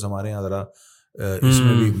کری, بیکاز ہمارے یہاں ذرا اس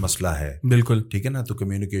میں بھی مسئلہ ہے. بالکل ٹھیک ہے نا. تو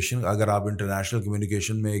کمیونیکیشن اگر آپ انٹرنیشنل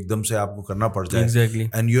کمیونیکیشن میں ایک دم سے آپ کو کرنا پڑ جائے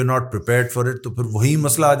and you are not prepared for it, تو پھر وہی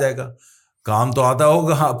مسئلہ آ جائے گا. کام تو آتا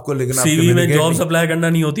ہوگا آپ کو, لیکن سی وی میں جاب سپلائی کرنا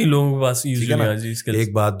نہیں ہوتی لوگوں کے پاس.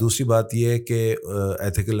 ایک بات. دوسری بات یہ ہے کہ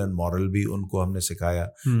ایتھیکل اینڈ مورل بھی ان کو ہم نے سکھایا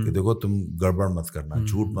کہ دیکھو تم گڑبڑ مت کرنا,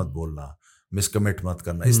 جھوٹ مت بولنا, مس کمٹ مت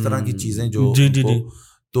کرنا, اس طرح کی چیزیں جو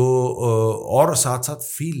تو اور ساتھ ساتھ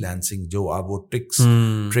فری لینسنگ جو آپ وہ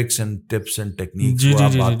trucks and tips and techniques وہ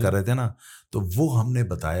آپ بات کر رہے تھے نا, تو وہ ہم نے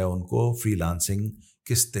بتایا ان کو فری لانسنگ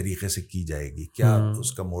کس طریقے سے کی جائے گی, کیا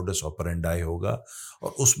اس کا موڈس آپرینڈائی ہوگا,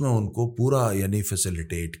 اور اس میں ان کو پورا یعنی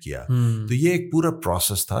فیسیلیٹیٹ کیا. تو یہ ایک پورا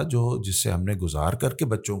پروسیس تھا جس سے ہم نے گزار کر کے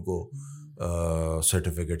بچوں کو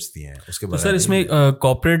سرٹیفکیٹس دیے ہیں. اس کے بعد سر اس میں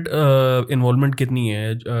کارپوریٹ انوالومنٹ کتنی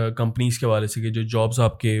ہے کمپنیز کے حوالے سے کہ جو جابس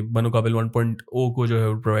آپ کے بنو قابل 1.0 کو جو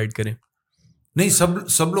ہے پرووائڈ کریں؟ نہیں,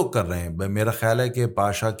 سب لوگ کر رہے ہیں. میرا خیال ہے کہ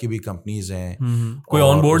پاشا کی بھی کمپنیز ہیں, کوئی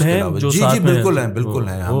آن بورڈ ہیں جو جی بالکل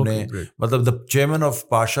ہیں. ہم نے مطلب the chairman of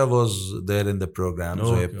Pasha was there in the program,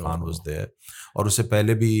 Zoeb Khan was there. اور اس سے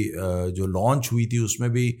پہلے بھی جو لانچ ہوئی تھی اس میں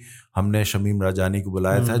بھی ہم نے شمیم راجانی کو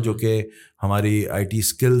بلایا تھا, جو کہ ہماری آئی ٹی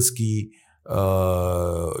اسکلز کی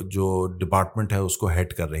جو ڈپارٹمنٹ ہے اس کو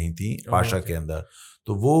ہیڈ کر رہی تھیں پاشا کے اندر.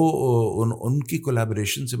 تو وہ ان کی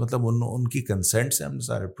کولیبریشن سے مطلب ان کی کنسنٹ سے ہم نے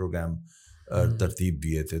سارے پروگرام ترتیب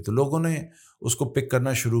دیے تھے. تو لوگوں نے اس کو پک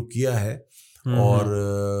کرنا شروع کیا ہے, اور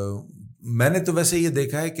میں نے تو ویسے یہ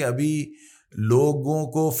دیکھا ہے کہ ابھی لوگوں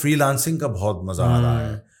کو فری لانسنگ کا بہت مزہ آ رہا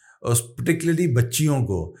ہے, پرٹیکولرلی بچیوں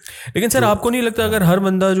کو. لیکن سر آپ کو نہیں لگتا اگر ہر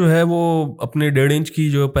بندہ جو ہے وہ اپنے 1.5 انچ کی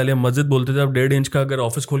جو پہلے مسجد بولتے تھے اب 1.5 انچ کا اگر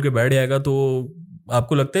آفس کھول کے بیٹھ جائے گا تو آپ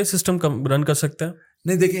کو لگتا ہے سسٹم رن کر سکتا ہے؟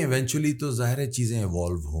 نہیں دیکھیں, ایونچولی تو ظاہر ہے چیزیں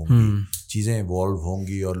ایوالو ہوں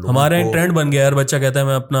گی اور ہمارا ایک ٹرینڈ بن گیا. ہر بچہ کہتا ہے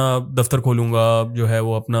میں اپنا دفتر کھولوں گا, جو ہے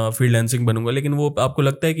وہ اپنا فری لینسنگ بنوں گا, لیکن وہ آپ کو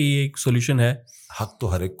لگتا ہے کہ یہ ایک سولوشن ہے؟ حق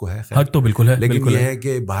تو ہر ایک کو ہے, حق تو بالکل ہے, لیکن یہ ہے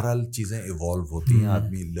کہ بہرحال چیزیں ایوالو ہوتی ہیں,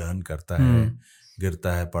 آدمی لرن کرتا ہے,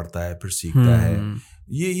 گرتا ہے, پڑھتا ہے, پھر سیکھتا ہے.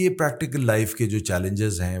 یہ پریکٹیکل لائف کے جو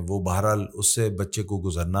چیلنجز ہیں وہ بہرحال اس سے بچے کو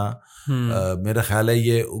گزرنا, میرا خیال ہے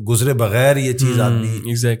یہ گزرے بغیر یہ چیز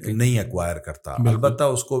آدمی نہیں ایکوائر کرتا. البتہ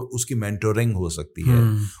اس کی مینٹورنگ ہو سکتی ہے,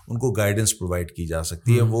 ان کو گائیڈنس پرووائڈ کی جا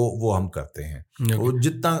سکتی ہے, وہ ہم کرتے ہیں, وہ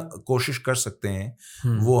جتنا کوشش کر سکتے ہیں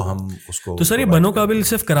وہ ہم اس کو. تو سر یہ بنو قابل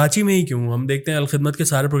صرف کراچی میں ہی کیوں؟ ہم دیکھتے ہیں الخدمت کے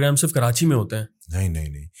سارے پروگرام صرف کراچی میں ہوتے ہیں.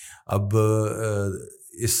 نہیں, اب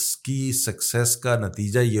اس کی سکسیس کا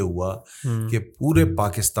نتیجہ یہ ہوا کہ پورے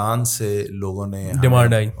پاکستان سے لوگوں نے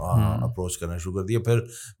ڈیمانڈ آئی, اپروچ کرنا شروع کر دیا. پھر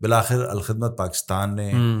بالآخر الخدمت پاکستان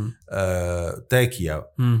نے طے کیا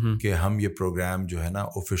کہ ہم یہ پروگرام جو ہے نا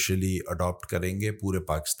آفیشلی اڈاپٹ کریں گے پورے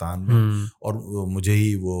پاکستان میں, اور مجھے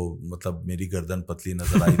ہی وہ مطلب میری گردن پتلی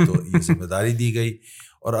نظر آئی تو یہ ذمہ داری دی گئی.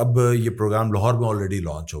 اور اب یہ پروگرام لاہور میں آلریڈی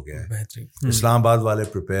لانچ ہو گیا ہے. اسلام آباد والے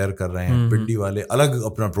پریپیئر کر رہے ہیں, پنڈی والے الگ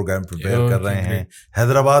اپنا پروگرام پریپیئر کر رہے ہیں,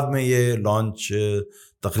 حیدرآباد میں یہ لانچ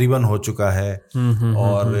تقریباً ہو چکا ہے,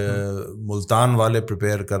 اور ملتان والے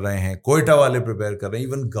پریپیئر کر رہے ہیں, کوئٹہ والے پریپیئر کر رہے ہیں,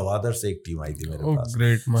 ایون گوادر سے ایک ٹیم آئی تھی میرے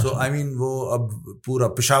پاس. سو آئی مین وہ اب پورا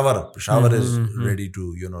Peshawar is ready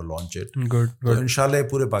to launch it. تو انشاءاللہ یہ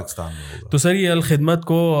پورے پاکستان میں ہوگا. تو سر یہ الخدمت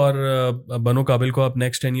کو اور بنو قابل کو آپ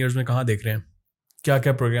نیکسٹ 10 ایئرز میں کہاں دیکھ رہے ہیں؟ کیا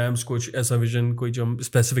کیا پروگرامز, کچھ ایسا ویژن, کوئی جو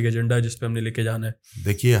اسپیسیفک ایجنڈا ہے جس پہ ہم نے لے کے جانا ہے؟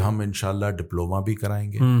 دیکھیے ہم انشاءاللہ ڈپلوما بھی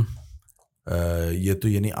کرائیں گے. یہ تو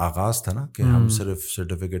یعنی آغاز تھا نا کہ ہم صرف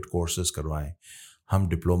سرٹیفکیٹ کورسز کروائیں. ہم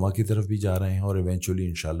ڈپلوما کی طرف بھی جا رہے ہیں اور ایونچولی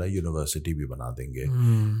انشاءاللہ یونیورسٹی بھی بنا دیں گے.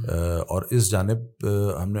 اور اس جانب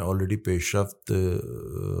ہم نے آلریڈی پیش رفت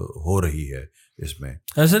ہو رہی ہے اس میں.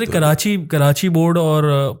 سر کراچی بورڈ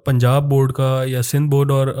اور پنجاب بورڈ کا, یا سندھ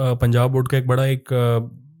بورڈ اور پنجاب بورڈ کا ایک بڑا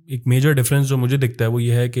ایک میجر ڈفرینس جو مجھے دکھتا ہے وہ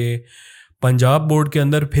یہ ہے کہ پنجاب بورڈ کے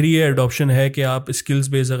اندر پھر یہ اڈاپشن ہے کہ آپ اسکلز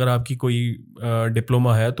بیس اگر آپ کی کوئی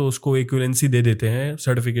ڈپلوما ہے تو اس کو ایکویلنسی دے دیتے ہیں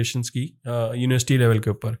سرٹیفکیشنس کی یونیورسٹی لیول کے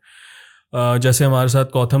اوپر. جیسے ہمارے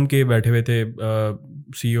ساتھ کوتھم کے بیٹھے ہوئے تھے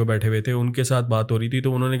سی او بیٹھے ہوئے تھے, ان کے ساتھ بات ہو رہی تھی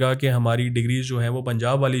تو انہوں نے کہا کہ ہماری ڈگریز جو ہیں وہ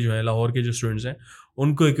پنجاب والی جو ہیں لاہور کے جو اسٹوڈنٹس ہیں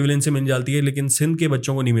ان کو ایکویلنسی مل جاتی ہے لیکن سندھ کے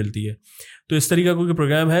بچوں کو نہیں ملتی ہے. تو اس طریقے کا کوئی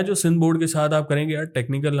پروگرام ہے جو سندھ بورڈ کے ساتھ آپ کریں گے؟ یار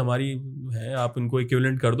ٹیکنیکل ہماری ہے, آپ ان کو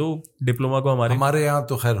ایکویلنٹ کر دو ڈپلوما کو. ہمارے یہاں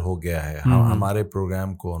تو خیر ہو گیا ہے, ہمارے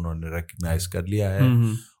پروگرام کو انہوں نے ریکگنائز کر لیا ہے,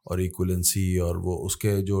 اور ایکویلنسی اور وہ اس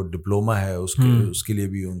کے جو ڈپلوما ہے اس کے لیے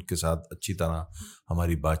بھی ان کے ساتھ اچھی طرح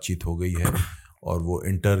ہماری بات چیت ہو گئی ہے, اور وہ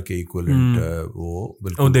انٹر کے ایکویلنٹ وہ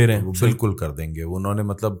بالکل کر دیں گے. انہوں نے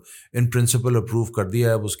مطلب ان پرنسپل اپروو کر دیا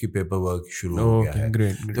ہے, اب اس کی پیپر ورک شروع ہو گیا ہے.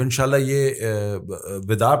 تو انشاءاللہ یہ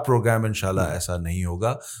وداؤٹ پروگرام انشاءاللہ ایسا نہیں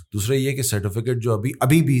ہوگا. دوسرا یہ کہ سرٹیفکیٹ جو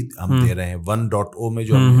ابھی بھی ہم دے رہے ہیں 1.0 میں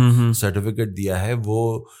جو ہم نے سرٹیفکیٹ دیا ہے وہ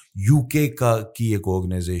UK کی ایک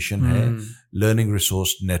آرگنائزیشن ہے, لرننگ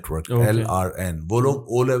ریسورس نیٹورک LRN. وہ لوگ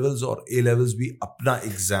او لیولز اور اے لیولز بھی اپنا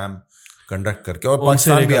ایگزام کنڈکٹ کر کے, اور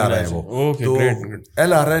پاکستان بھی آ رہے ہیں وہ, تو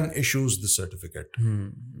LRN ایشوز دی سرٹیفکیٹ.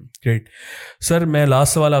 گریٹ. سر میں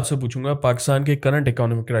لاسٹ سوال آپ سے پوچھوں گا, پاکستان کے کرنٹ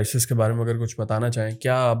اکانومک کرائسس کے بارے میں اگر کچھ بتانا چاہیں,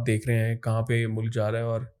 کیا آپ دیکھ رہے ہیں, کہاں پہ ملک جا رہا ہے,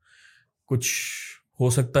 اور کچھ ہو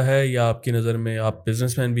سکتا ہے, یا آپ کی نظر میں آپ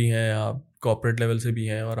بزنس مین بھی ہیں, آپ کارپوریٹ لیول سے بھی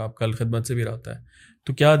ہیں, اور آپ کا الخدمت سے بھی رابطہ ہے,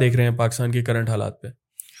 تو کیا دیکھ رہے ہیں پاکستان کے کرنٹ حالات پہ؟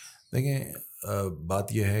 دیکھیں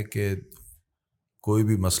بات یہ ہے کہ کوئی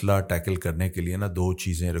بھی مسئلہ ٹیکل کرنے کے لیے نا 2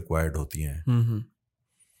 چیزیں ریکوائرڈ ہوتی ہیں,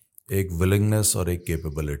 ایک ولنگنس اور ایک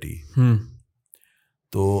کیپیبلٹی.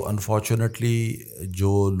 تو انفارچونیٹلی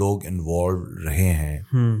جو لوگ انوالو رہے ہیں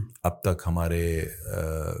اب تک ہمارے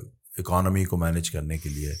اکانومی کو مینیج کرنے کے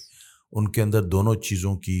لیے, ان کے اندر دونوں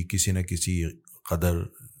چیزوں کی کسی نہ کسی قدر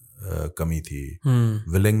کمی تھی.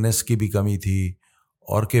 ولنگنس کی بھی کمی تھی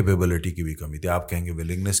اور کیپیبلٹی کی بھی کمی تھی. آپ کہیں گے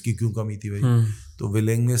ولنگنس کی کیوں کمی تھی بھائی؟ تو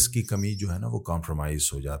ولنگنس کی کمی جو ہے نا وہ کمپرومائز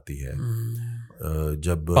ہو جاتی ہے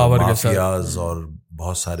جب مافیاز اور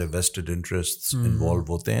بہت سارے ویسٹڈ انٹرسٹ انوالو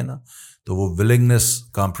ہوتے ہیں نا, تو وہ ولنگنس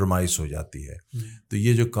کمپرومائز ہو جاتی ہے. تو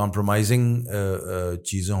یہ جو کمپرومائزنگ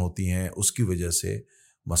چیزیں ہوتی ہیں اس کی وجہ سے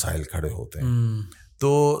مسائل کھڑے ہوتے ہیں.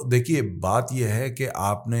 تو دیکھیے بات یہ ہے کہ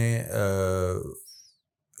آپ نے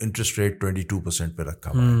انٹرسٹ ریٹ 22% پہ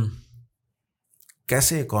رکھا ہوا ہے,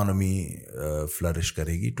 کیسے اکانومی فلرش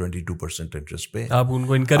کرے گی 22% انٹرسٹ پہ؟ آپ ان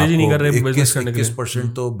کو انکریج ہی نہیں کر رہے بزنس کرنے کے لیے.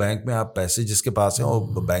 21% تو بینک میں آپ پیسے جس کے پاس ہیں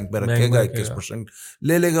وہ بینک میں رکھے گا, 21%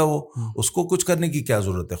 لے لے گا, وہ اس کو کچھ کرنے کی کیا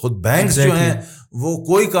ضرورت ہے؟ خود بینکس جو ہیں وہ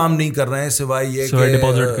کوئی کام نہیں کر رہے ہیں سوائے یہ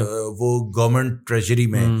کہ وہ گورنمنٹ ٹریجری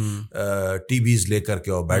میں ٹی بیز لے کر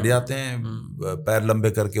کے اور بیٹھ جاتے ہیں, پیر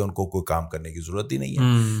لمبے کر کے, ان کو کوئی کام کرنے کی ضرورت ہی نہیں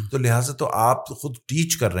ہے. تو لہٰذا تو آپ خود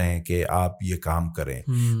ٹیچ کر رہے ہیں کہ آپ یہ کام کریں.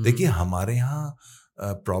 دیکھیے ہمارے یہاں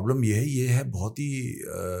پرابلم یہ ہے بہت ہی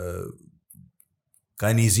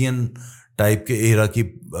کائنیزین ٹائپ کے ایرا کی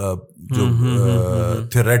جو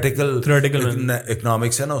تھیوریٹیکل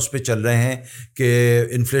اکنامکس ہے نا اس پہ چل رہے ہیں کہ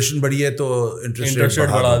انفلیشن بڑھی ہے تو انٹرسٹ ریٹ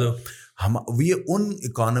بڑھا دو. یہ ان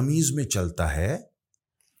اکانومیز میں چلتا ہے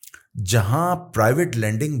جہاں پرائیویٹ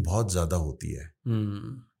لینڈنگ بہت زیادہ ہوتی ہے.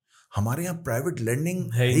 ہمارے یہاں پرائیویٹ لینڈنگ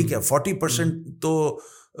ٹھیک ہے 40% تو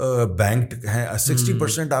بینکڈ ہیں,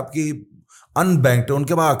 60% آپ کی ان بینکڈ, ان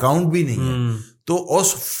کے پاس اکاؤنٹ بھی نہیں ہے. تو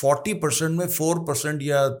اس 40% میں 4%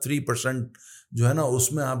 یا 3% جو ہے نا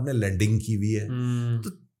اس میں آپ نے لینڈنگ کی ہوئی ہے. تو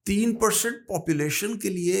 3% پاپولیشن کے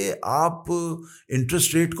لیے آپ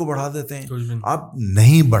انٹرسٹ ریٹ کو بڑھا دیتے ہیں. آپ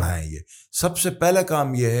نہیں بڑھائیں. یہ سب سے پہلا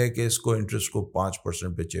کام یہ ہے کہ اس کو انٹرسٹ کو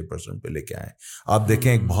 5% پہ 6% پہ لے کے آئیں. آپ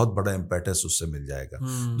دیکھیں ایک بہت بڑا امپیٹس اس سے مل جائے گا.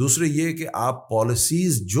 دوسرے یہ کہ آپ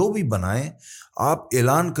پالیسیز جو بھی بنائیں آپ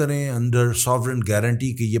اعلان کریں انڈر ساورن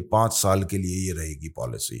گارنٹی کہ یہ 5 سال کے لیے یہ رہے گی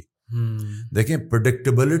پالیسی. دیکھیں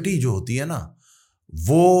پریڈکٹیبلٹی جو ہوتی ہے نا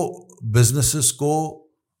وہ بزنسز کو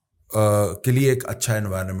کے لیے ایک اچھا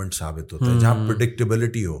انوائرمنٹ ثابت ہوتا ہے جہاں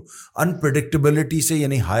پریڈکٹیبلٹی ہو. انپریڈکٹیبلٹی سے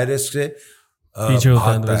یعنی ہائی رسک سے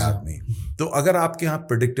بھاگتا ہے آدمی. تو اگر آپ کے یہاں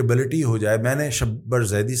پریڈکٹیبلٹی ہو جائے, میں نے شبر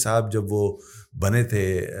زیدی صاحب جب وہ بنے تھے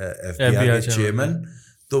ایف بی آئی کے چیئرمین,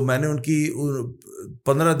 تو میں نے ان کی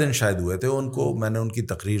 15 دن شاید ہوئے تھے ان کو, میں نے ان کی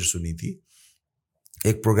تقریر سنی تھی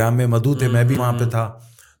ایک پروگرام میں. مدعو تھے, میں بھی وہاں پہ تھا.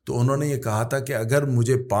 تو انہوں نے یہ کہا تھا کہ اگر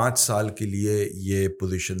مجھے 5 سال کے لیے یہ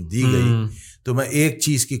پوزیشن دی گئی تو میں ایک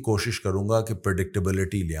چیز کی کوشش کروں گا کہ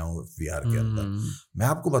پریڈکٹیبلٹی لے آؤں ایف بی آر کے اندر. میں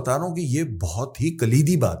آپ کو بتا رہا ہوں کہ یہ بہت ہی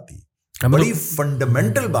کلیدی بات تھی, بڑی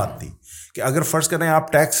فنڈامنٹل بات تھی کہ اگر فرض کریں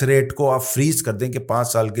آپ ٹیکس ریٹ کو آپ فریز کر دیں کہ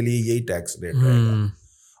 5 سال کے لیے یہی ٹیکس ریٹ رہے گا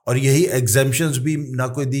اور یہی ایگزیمپشنز بھی نہ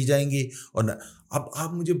کوئی دی جائیں گی اور نہ. اب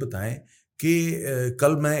آپ مجھے بتائیں کہ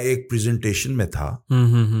کل میں ایک پریزنٹیشن میں تھا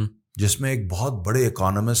جس میں ایک بہت بڑے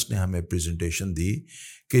اکانومسٹ نے ہمیں پریزنٹیشن دی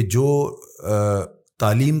کہ جو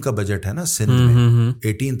تعلیم کا بجٹ ہے نا سندھ میں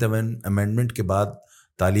 18th امینڈمنٹ کے بعد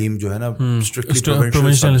تعلیم جو ہے نا اسٹرکٹلی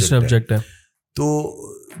پروونشل سبجیکٹ ہے. تو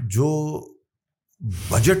جو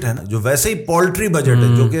بجٹ ہے نا جو ویسے ہی پولٹری بجٹ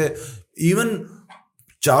ہے جو کہ ایون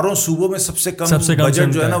 4 صوبوں میں سب سے کم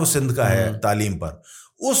بجٹ جو ہے نا وہ سندھ کا ہے تعلیم پر,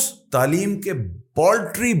 اس تعلیم کے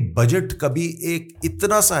پولٹری بجٹ کا بھی ایک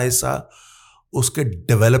اتنا سا حصہ اس کے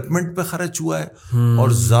ڈیولپمنٹ پہ خرچ ہوا ہے اور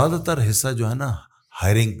زیادہ تر حصہ جو ہے نا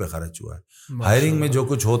ہائرنگ پہ خرچ ہوا ہے. ہائرنگ میں جو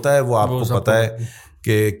کچھ ہوتا ہے وہ آپ کو پتہ ہے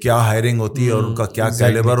کہ کیا ہائرنگ ہوتی ہے اور ان کا کیا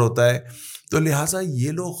کیلیبر ہوتا ہے. تو لہٰذا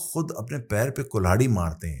یہ لوگ خود اپنے پیر پہ کلہاڑی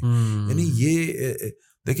مارتے ہیں. یعنی یہ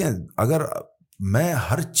دیکھیں اگر میں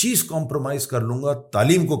ہر چیز کمپرومائز کر لوں گا,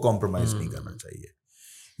 تعلیم کو کمپرومائز نہیں کرنا چاہیے.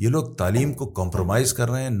 یہ لوگ تعلیم کو کمپرومائز کر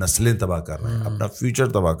رہے ہیں, نسلیں تباہ کر رہے ہیں, اپنا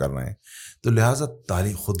فیوچر تباہ کر رہے ہیں. تو لہٰذا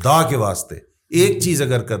تعلیم خدا کے واسطے ایک چیز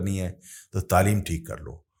اگر کرنی ہے تو تعلیم ٹھیک کر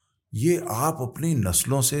لو. یہ آپ اپنی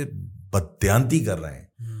نسلوں سے بددیانتی کر رہے ہیں.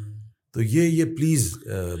 تو یہ پلیز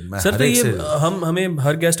سر, تو یہ ہمیں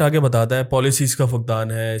ہر گیسٹ آگے بتاتا ہے پالیسیز کا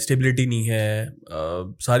فقدان ہے, اسٹیبلٹی نہیں ہے,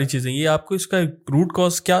 ساری چیزیں. یہ آپ کو اس کا روٹ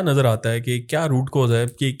کاز کیا نظر آتا ہے کہ کیا روٹ کاز ہے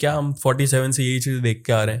کہ کیا ہم 47 سے یہی چیزیں دیکھ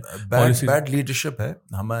کے آ رہے ہیں؟ بیڈ لیڈرشپ ہے.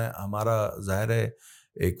 ہمارا ظاہر ہے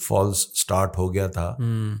ایک فالس سٹارٹ ہو گیا تھا.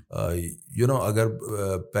 اگر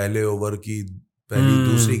پہلے اوور کی پہلی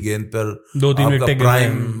دوسری گیند پر آپ کا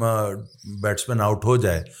پرائم بیٹسمین آؤٹ ہو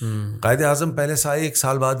جائے, قائد اعظم پہلے 1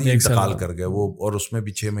 سال بعد ہی انتقال کر گئے وہ, اور اس میں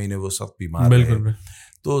بھی 6 مہینے وہ سخت بیمار رہے.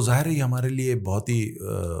 تو ظاہر ہے ہمارے لیے بہت ہی,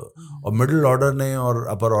 اور مڈل آرڈر نے اور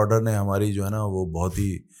اپر آرڈر نے ہماری جو ہے نا وہ بہت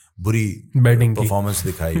ہی بری بیٹنگ پرفارمنس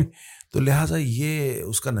دکھائی. تو لہٰذا یہ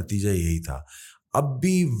اس کا نتیجہ یہی تھا. اب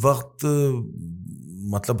بھی وقت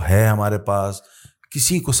مطلب ہے ہمارے پاس,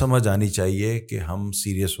 کسی کو سمجھ آنی چاہیے کہ ہم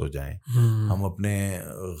سیریس ہو جائیں, ہم اپنے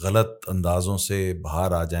غلط اندازوں سے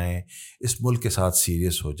باہر آ جائیں, اس ملک کے ساتھ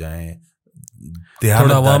سیریس ہو جائیں,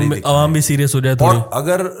 عوام بھی سیریس ہو جائے. اور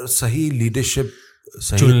اگر صحیح لیڈرشپ,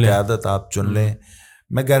 صحیح قیادت آپ چن لیں,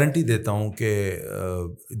 میں گارنٹی دیتا ہوں کہ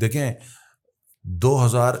دیکھیں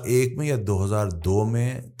 2001 میں یا 2002 میں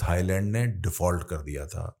تھائی لینڈ نے ڈیفالٹ کر دیا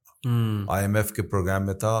تھا. IMF کے پروگرام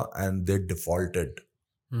میں تھا اینڈ دے ڈیفالٹڈ.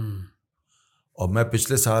 اور میں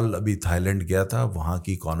پچھلے سال ابھی تھائی لینڈ گیا تھا, وہاں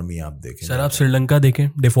کی اکانومی آپ دیکھیں. سر آپ سری لنکا دیکیں,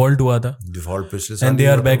 ڈیفالٹ ہوا تھا. ڈیفالٹ پچھلے سال, and they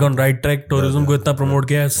are back on right track. Tourism کو اتنا پروموٹ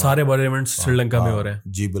کیا ہے, سارے بڑے ایونٹس سری لنکا میں ہو رہے ہیں.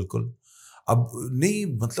 جی بالکل. اب نہیں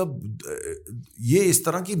مطلب یہ اس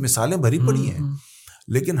طرح کی مثالیں بھری پڑی ہیں,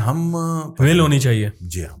 لیکن ہم ویل ہونی چاہیے.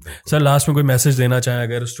 جی ہاں سر, لاسٹ میں کوئی میسج دینا چاہیں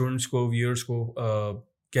اگر اسٹوڈنٹس کو, ویورس کو,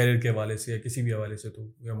 کیریئر کے حوالے سے یا کسی بھی حوالے سے, تو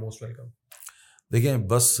یو آر موسٹ ویلکم. دیکھیں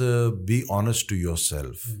بس be honest to your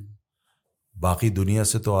self. باقی دنیا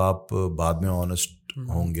سے تو آپ بعد میں آنیسٹ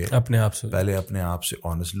ہوں گے, اپنے آپ سے پہلے اپنے آپ سے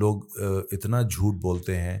آنیسٹ. لوگ اتنا جھوٹ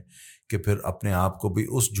بولتے ہیں کہ پھر اپنے آپ کو بھی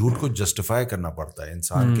اس جھوٹ کو جسٹیفائی کرنا پڑتا ہے.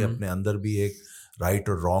 انسان کے اپنے اندر بھی ایک رائٹ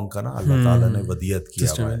اور رانگ کا نا اللہ تعالیٰ نے ودیت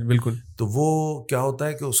کیا ہوا ہے. بالکل. تو وہ کیا ہوتا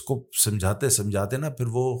ہے کہ اس کو سمجھاتے نا پھر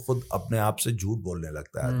وہ خود اپنے آپ سے جھوٹ بولنے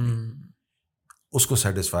لگتا ہے آدمی اس کو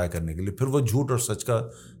سیٹسفائی کرنے کے لیے. پھر وہ جھوٹ اور سچ کا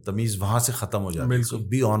تمیز وہاں سے ختم ہو جاتی ہے. سو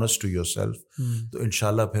be honest to yourself. تو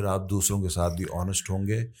انشاءاللہ پھر آپ دوسروں کے ساتھ بھی آنیسٹ ہوں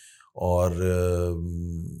گے اور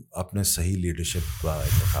اپنے صحیح لیڈرشپ کا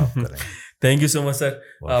انتخاب کریں. تھینک یو سو مچ سر,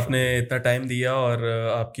 آپ نے اتنا ٹائم دیا اور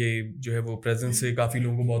آپ کے جو ہے وہ پریزنس سے کافی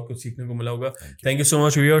لوگوں کو بہت کچھ سیکھنے کو ملا ہوگا. Thank you so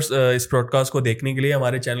much viewers. اس پوڈ کاسٹ کو دیکھنے کے لیے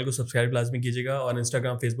ہمارے چینل کو سبسکرائب لازمی کیجیے گا اور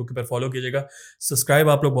انسٹاگرام فیس بک پر فالو کیجیے گا. سبسکرائب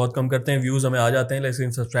آپ لوگ بہت کم کرتے ہیں, ویوز ہمیں آ جاتے ہیں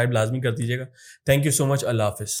لیکن سبسکرائب لازمی کر دیجیے گا. تھینک یو سو مچ. اللہ حافظ.